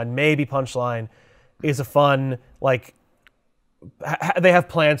Punchline. Maybe Punchline is a fun, like, they have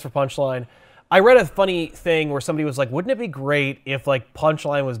plans for Punchline. I read a funny thing where somebody was like, wouldn't it be great if, like,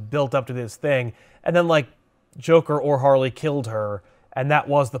 Punchline was built up to this thing, and then, like, Joker or Harley killed her, and that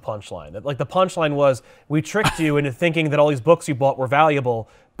was the punchline. Like, the punchline was, we tricked you into thinking that all these books you bought were valuable,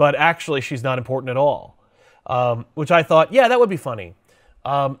 but actually she's not important at all. Which I thought, yeah, that would be funny.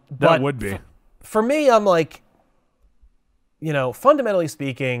 That would be. For me, I'm like, fundamentally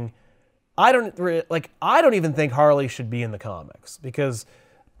speaking, I don't even think Harley should be in the comics because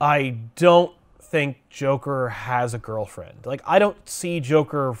I don't think Joker has a girlfriend. Like, I don't see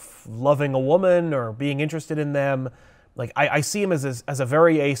Joker loving a woman or being interested in them. Like, I see him as a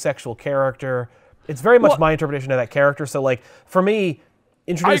very asexual character. It's very much my interpretation of that character. So, like, for me,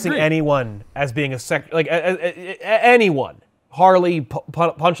 introducing anyone as being anyone, Harley,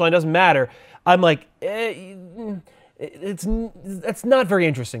 Punchline, doesn't matter. I'm like, that's not very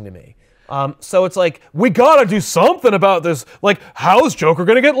interesting to me. So it's like, we gotta do something about this. Like, how's Joker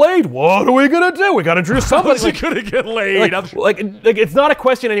gonna get laid? What are we gonna do? We gotta introduce something. How's he gonna get laid? Like, it's not a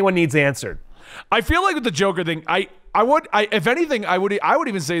question anyone needs answered. I feel like with the Joker thing, if anything, I would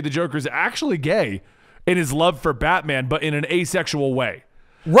even say the Joker's actually gay in his love for Batman, but in an asexual way.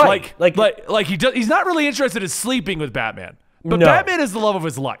 Right. Like he's not really interested in sleeping with Batman. But Batman is the love of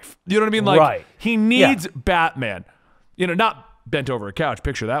his life. You know what I mean? Like, he needs Batman. You know, not bent over a couch.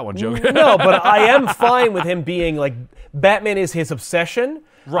 Picture that one, Joker. No, but I am fine with him being like, Batman is his obsession.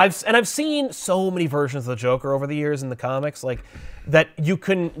 Right. I've seen so many versions of the Joker over the years in the comics, like, that you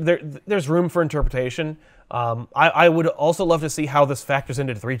can, there's room for interpretation. I would also love to see how this factors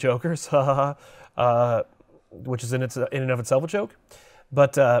into Three Jokers, which is in and of itself a joke.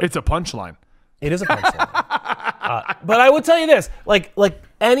 But it's a punchline. It is a punchline. But I would tell you this, like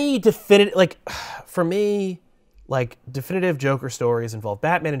any definitive, like, for me, like, definitive Joker stories involve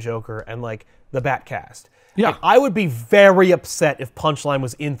Batman and Joker and, like, the Batcast. Yeah. Like, I would be very upset if Punchline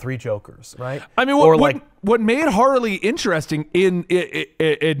was in Three Jokers, right? I mean, what made Harley interesting in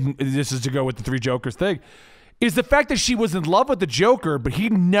this is to go with the Three Jokers thing, is the fact that she was in love with the Joker, but he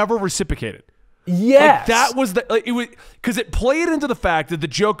never reciprocated. Yes. Like, that was it was because it played into the fact that the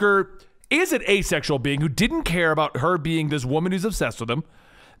Joker is an asexual being who didn't care about her being this woman who's obsessed with him.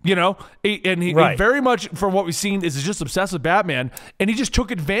 You know, and he very much, from what we've seen, is just obsessed with Batman, and he just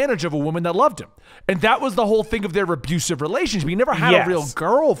took advantage of a woman that loved him. And that was the whole thing of their abusive relationship. He never had a real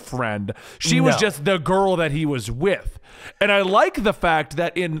girlfriend. She was just the girl that he was with. And I like the fact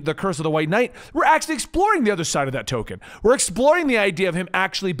that in The Curse of the White Knight, we're actually exploring the other side of that token. We're exploring the idea of him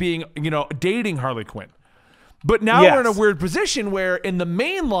actually being, dating Harley Quinn. But now we're in a weird position where in the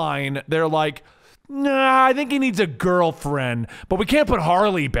main line, they're like, nah, I think he needs a girlfriend, but we can't put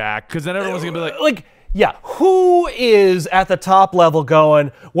Harley back because then everyone's going to be like, who is at the top level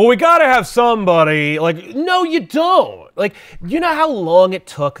going, well, we got to have somebody? Like, no, you don't. Like, you know how long it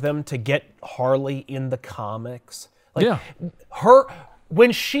took them to get Harley in the comics? Like,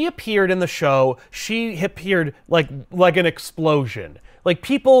 when she appeared in the show, she appeared like an explosion. Like,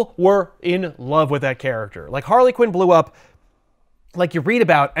 people were in love with that character. Like, Harley Quinn blew up, like you read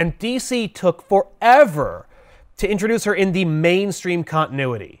about, and DC took forever to introduce her in the mainstream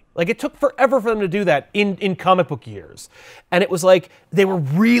continuity. Like, it took forever for them to do that in comic book years. And it was like, they were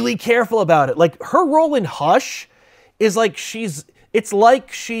really careful about it. Like, her role in Hush is like it's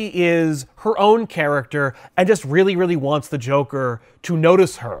like she is her own character and just really, really wants the Joker to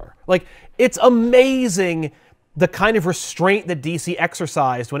notice her. Like, it's amazing the kind of restraint that DC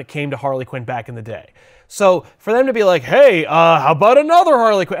exercised when it came to Harley Quinn back in the day. So for them to be like, hey, how about another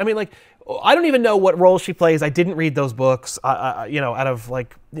Harley Quinn? I mean, like, I don't even know what role she plays. I didn't read those books, out of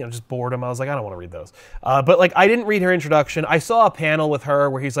just boredom. I was like, I don't want to read those. But like, I didn't read her introduction. I saw a panel with her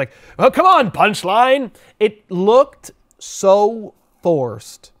where he's like, oh, come on, Punchline. It looked so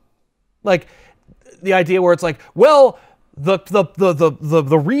forced. Like, the idea where it's like, well,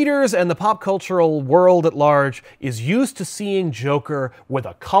 the readers and the pop cultural world at large is used to seeing Joker with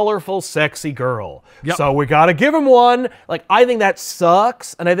a colorful, sexy girl. Yep. So we got to give him one. Like, I think that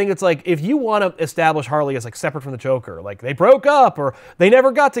sucks. And I think it's like, if you want to establish Harley as like separate from the Joker, like they broke up or they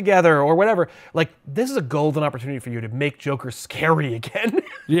never got together or whatever, like, this is a golden opportunity for you to make Joker scary again.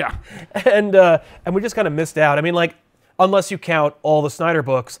 Yeah. And we just kind of missed out. I mean, like, unless you count all the Snyder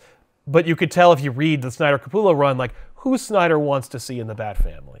books, but you could tell if you read the Snyder Capullo run, like, who Snyder wants to see in the Bat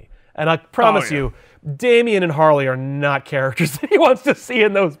family. And I promise you, Damian and Harley are not characters that he wants to see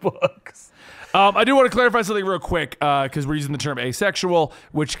in those books. I do want to clarify something real quick, because we're using the term asexual,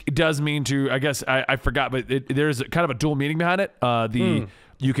 which does mean to, I guess, I forgot, but there's kind of a dual meaning behind it.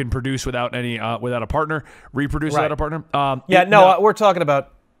 You can produce without a partner, reproduce without a partner. We're talking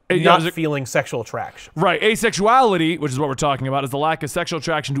about not feeling sexual attraction. Right. Asexuality, which is what we're talking about, is the lack of sexual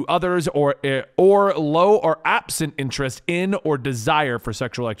attraction to others or low or absent interest in or desire for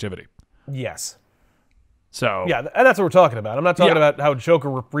sexual activity. Yes. So. Yeah, and that's what we're talking about. I'm not talking about how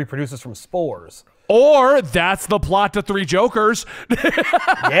Joker reproduces from spores. Or that's the plot to Three Jokers.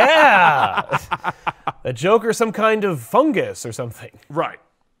 Yeah. The Joker's some kind of fungus or something. Right.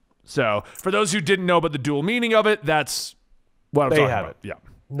 So, for those who didn't know about the dual meaning of it, that's what I'm talking about. Yeah.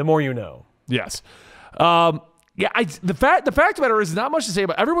 The more you know. Yes. Yeah, the fact of the matter is not much to say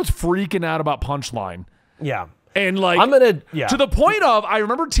about. Everyone's freaking out about Punchline. Yeah. And like, to the point of, I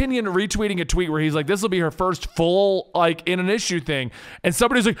remember Tinian retweeting a tweet where he's like, this will be her first full, like, in an issue thing. And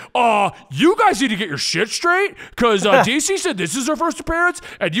somebody's like, you guys need to get your shit straight, because DC said this is her first appearance,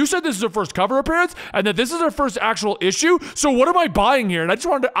 and you said this is her first cover appearance, and that this is her first actual issue. So what am I buying here? And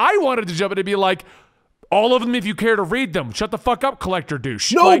I wanted to jump in and be like, all of them if you care to read them. Shut the fuck up, collector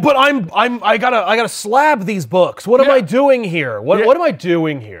douche. No, but I gotta slab these books. What am I doing here? What am I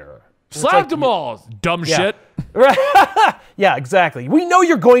doing here? Slab them all, dumb shit. Right. Yeah, exactly. We know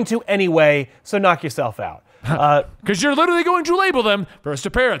you're going to anyway, so knock yourself out. Because you're literally going to label them first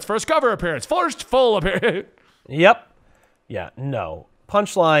appearance, first cover appearance, first full appearance. Yep. Yeah, no.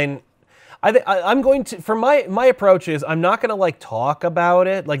 Punchline, I'm going to, for my approach is, I'm not going to like talk about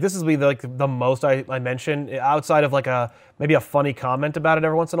it. Like this is the most I mention outside of like maybe a funny comment about it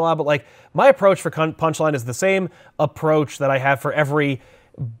every once in a while. But like my approach for Punchline is the same approach that I have for every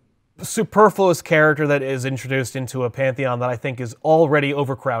superfluous character that is introduced into a pantheon that I think is already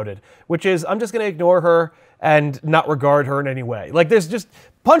overcrowded, which is I'm just going to ignore her and not regard her in any way. Like there's just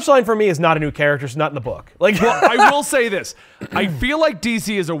Punchline for me is not a new character. It's not in the book. Like, well, I will say this. I feel like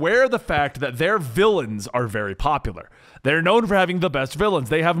DC is aware of the fact that their villains are very popular. They're known for having the best villains.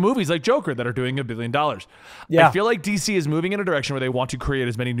 They have movies like Joker that are doing $1 billion. Yeah. I feel like DC is moving in a direction where they want to create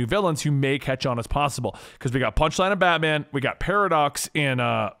as many new villains who may catch on as possible. Because we got Punchline and Batman. We got Paradox in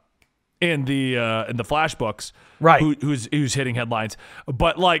the Flash books, right? Who's hitting headlines.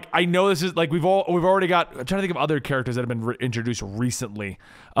 But like, I know this is like we've already got. I'm trying to think of other characters that have been introduced recently.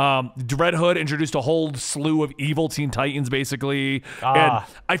 Red Hood introduced a whole slew of evil Teen Titans, basically. And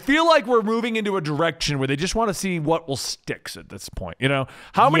I feel like we're moving into a direction where they just want to see what will stick at this point. You know,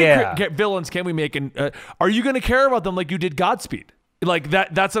 how many villains can we make? And are you going to care about them like you did Godspeed? Like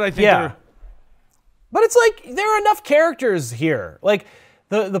that. That's what I think. Yeah. But it's like there are enough characters here. Like.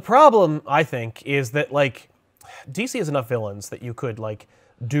 The problem, I think, is that, like, DC has enough villains that you could, like,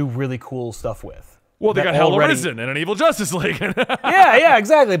 do really cool stuff with. Well, they got Hell Arisen and an Evil Justice League. yeah,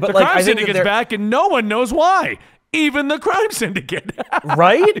 exactly. But, the like, Crime Syndicate's back, and no one knows why. Even the Crime Syndicate.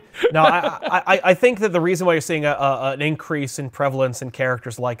 Right? No, I think that the reason why you're seeing an increase in prevalence in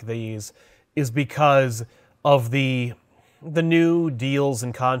characters like these is because of the new deals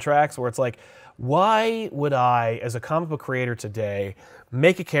and contracts where it's like, why would I, as a comic book creator today,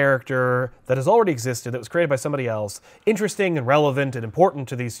 make a character that has already existed, that was created by somebody else, interesting and relevant and important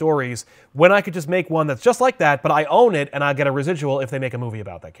to these stories, when I could just make one that's just like that, but I own it and I get a residual if they make a movie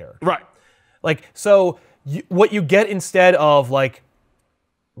about that character. Right. Like, so what you get instead of, like,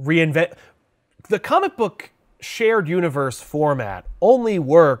 reinvent... The comic book shared universe format only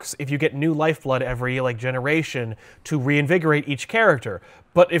works if you get new lifeblood every, like, generation to reinvigorate each character.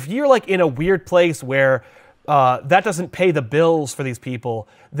 But if you're, like, in a weird place where that doesn't pay the bills for these people,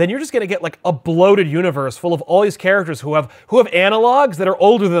 then you're just going to get like a bloated universe full of all these characters who have analogs that are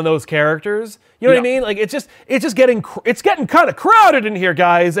older than those characters. You know what I mean? Like it's getting kind of crowded in here,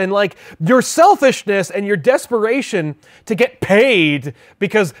 guys. And like your selfishness and your desperation to get paid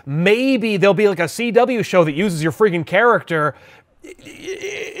because maybe there'll be like a CW show that uses your freaking character.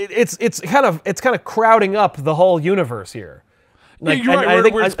 It's kind of crowding up the whole universe here. Like, you're right. We're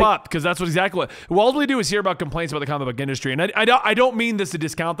in a weird spot because that's what exactly what all we do is hear about complaints about the comic book industry, and I don't mean this to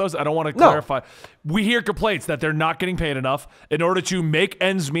discount those. I don't want to clarify. We hear complaints that they're not getting paid enough in order to make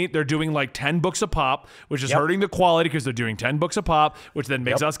ends meet. They're doing like 10 books a pop, which is hurting the quality because they're doing 10 books a pop, which then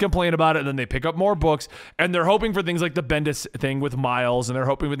makes us complain about it, and then they pick up more books, and they're hoping for things like the Bendis thing with Miles, and they're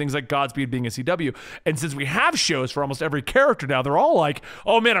hoping for things like Godspeed being a CW. And since we have shows for almost every character now, they're all like,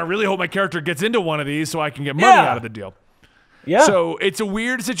 "Oh man, I really hope my character gets into one of these so I can get money out of the deal." Yeah. So it's a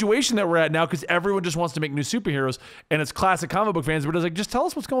weird situation that we're at now because everyone just wants to make new superheroes, and it's classic comic book fans, but it's like, just tell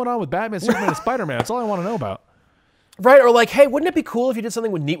us what's going on with Batman, Superman, and Spider-Man. That's all I want to know about. Right, or like, hey, wouldn't it be cool if you did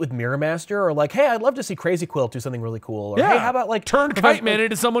something neat with Mirror Master? Or like, hey, I'd love to see Crazy Quilt do something really cool. Or hey, how about like turn Kite Man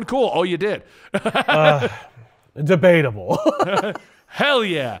into someone cool? Oh, you did. Debatable. Hell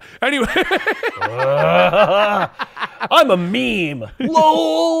yeah. Anyway. I'm a meme.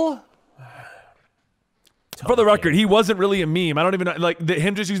 LOL. For the record, he wasn't really a meme. I don't even know, like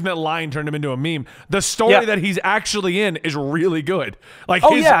him just using that line turned him into a meme. The story that he's actually in is really good. Like,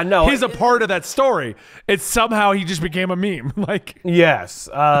 he's a part of that story. It's somehow he just became a meme. Like, yes,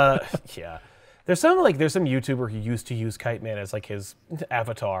 yeah. There's some YouTuber who used to use Kite Man as like his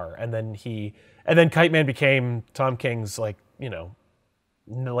avatar, and then Kite Man became Tom King's like the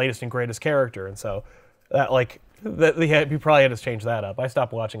latest and greatest character, and so that like. He probably had to change that up. I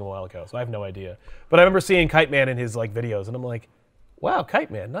stopped watching a while ago, so I have no idea. But I remember seeing Kite Man in his like videos, and I'm like, wow,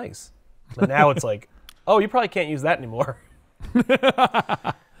 Kite Man, nice. And now it's like, oh, you probably can't use that anymore.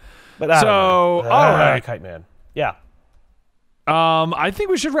 But I don't know. all right. Kite Man. Yeah. I think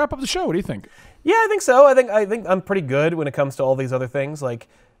we should wrap up the show. What do you think? Yeah, I think so. I think I'm pretty good when it comes to all these other things. Like,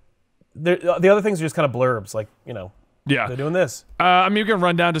 the other things are just kind of blurbs. Like, Yeah. they're doing this. I mean, we can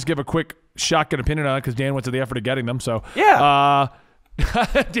run down, just give a quick shotgun opinion on it because Dan went to the effort of getting them. So Yeah.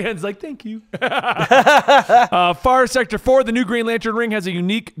 Dan's like, thank you. Far Sector 4, the new Green Lantern ring has a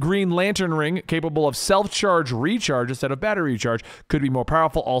unique Green Lantern ring capable of self-charge recharge instead of battery recharge. Could be more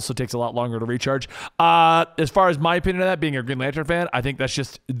powerful. Also takes a lot longer to recharge. As far as my opinion of that, being a Green Lantern fan, I think that's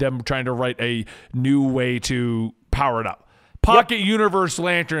just them trying to write a new way to power it up. Pocket Universe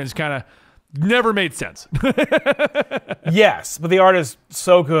lanterns kind of never made sense. Yes, but the art is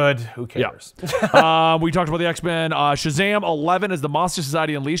so good. Who cares? We talked about the X-Men. Shazam 11 is the Monster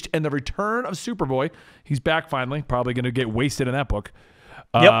Society Unleashed, and the return of Superboy. He's back finally. Probably going to get wasted in that book.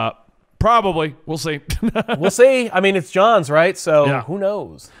 Yep. Probably. We'll see. We'll see. I mean, it's John's, right? So Yeah. who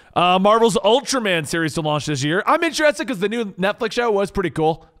knows? Marvel's Ultraman series to launch this year. I'm interested because the new Netflix show was pretty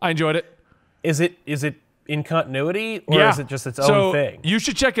cool. I enjoyed it. Is it in continuity, or is it just its own thing? You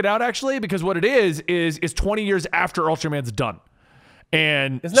should check it out, actually, because what it is 20 years after Ultraman's done.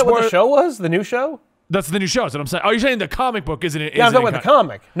 And Isn't that what the show was? The new show? That's the new show, is what I'm saying. Oh, you're saying the comic book, isn't it? Yeah, I'm talking about the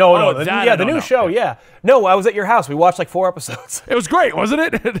comic. No, Oh, no. that I The don't new know. show, yeah. No, I was at your house. We watched like 4 episodes. It was great,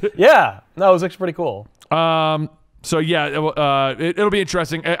 wasn't it? Yeah. No, it was actually pretty cool. So yeah, it'll be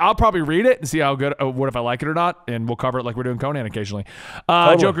interesting. I'll probably read it and see how good, what if I like it or not, and we'll cover it like we're doing Conan occasionally.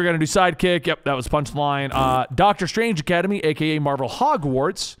 Joker gonna do Sidekick. Yep, that was Punchline. Doctor Strange Academy, aka Marvel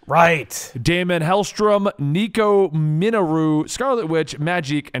Hogwarts. Right. Damon Hellstrom, Nico Minoru, Scarlet Witch,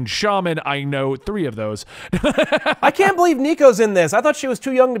 Magic, and Shaman. I know 3 of those. I can't believe Nico's in this. I thought she was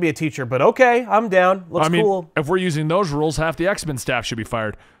too young to be a teacher, but okay, I'm down. Looks I mean, cool. if we're using those rules, half the X-Men staff should be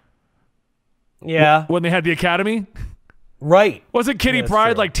fired. Yeah. When they had the Academy, Right. wasn't Kitty Yeah, that's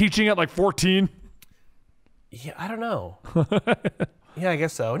Pryde true. like teaching at like 14? Yeah, I don't know. Yeah, I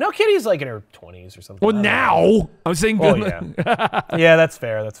guess so. No, Kitty's like in her 20s or something. Well, I don't know. now I'm saying. Oh, yeah. Yeah, that's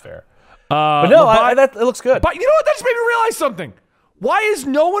fair. That's fair. But no, it looks good. But you know what? That just made me realize something. Why is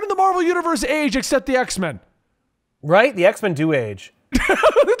no one in the Marvel Universe age except the X-Men? Right? The X-Men do age.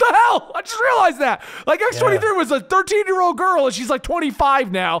 What the hell? I just realized that. Like, X-23 was a 13-year-old girl, and she's like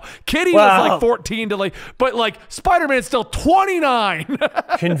 25 now. Kitty was like 14 to like, but like Spider-Man's still 29.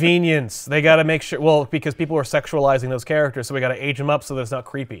 Convenience. They got to make sure, well, because people are sexualizing those characters, so we got to age them up so that it's not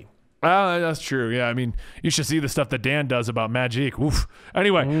creepy. That's true. Yeah, I mean, you should see the stuff that Dan does about Magic. Oof.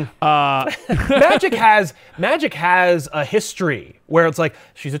 Anyway, Magic has a history where it's like,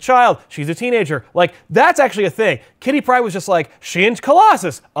 she's a child, she's a teenager. Like, that's actually a thing. Kitty Pryde was just like, she and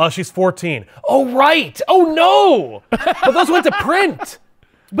Colossus. Oh, she's 14. Oh, right. Oh, no. But those went to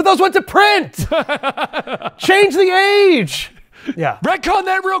print. Change the age. Yeah. retcon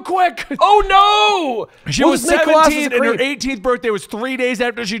that real quick. Oh, no. She was 17, and her 18th birthday was 3 days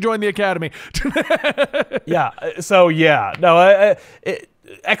after she joined the Academy. Yeah. So, yeah. No,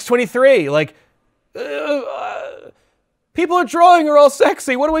 X-23, like, people are drawing her all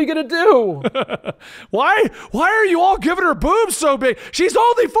sexy. What are we going to do? Why are you all giving her boobs so big? She's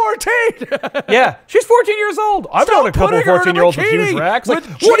only 14. Yeah, she's 14 years old. I've known a couple putting her in a 14-year-olds with huge bikini racks. Like,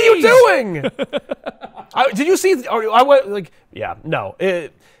 with what are you G's. doing? Did you see? I went like, yeah, no.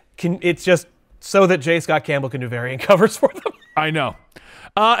 It's just so that J. Scott Campbell can do variant covers for them. I know.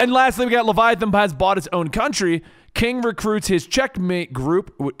 And lastly, we got Leviathan has bought its own country. King recruits his checkmate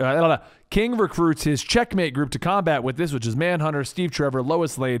group. King recruits his checkmate group to combat with this, which is Manhunter, Steve Trevor,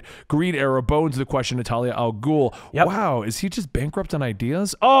 Lois Lane, Green Arrow, Bones of the Question, Natalia al Ghul. Yep. Wow, is he just bankrupt on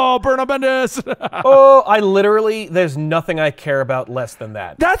ideas? Oh, Bruno Bendis. Oh, there's nothing I care about less than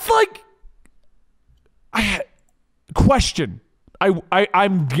that. That's like, question.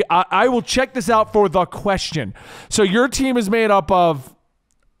 I will check this out for the question. So your team is made up of.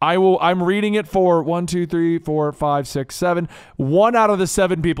 I'm reading it for 1, 2, 3, 4, 5, 6, 7. 1 out of the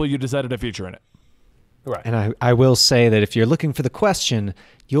 7 people you decided to feature in it. Right. And I will say that if you're looking for the question,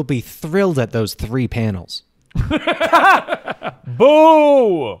 you'll be thrilled at those 3 panels.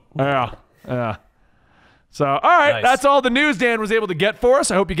 Boo! Yeah. So, all right, Nice. That's all the news Dan was able to get for us.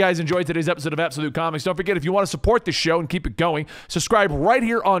 I hope you guys enjoyed today's episode of Absolute Comics. Don't forget, if you want to support the show and keep it going, subscribe right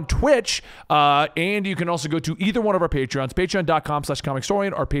here on Twitch. And you can also go to either one of our Patreons,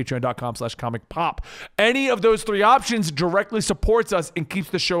 patreon.com/comicstorian or patreon.com/comicpop. Any of those 3 options directly supports us and keeps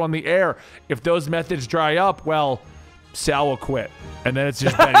the show on the air. If those methods dry up, well, Sal will quit. And then it's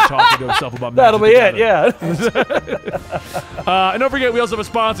just Benny talking to himself about That'll Magic be the it, Gathering. yeah. And don't forget, we also have a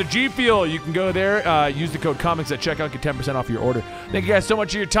sponsor, G Fuel. You can go there, use the code COMICS at checkout, get 10% off your order. Thank you guys so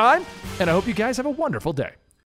much for your time, and I hope you guys have a wonderful day.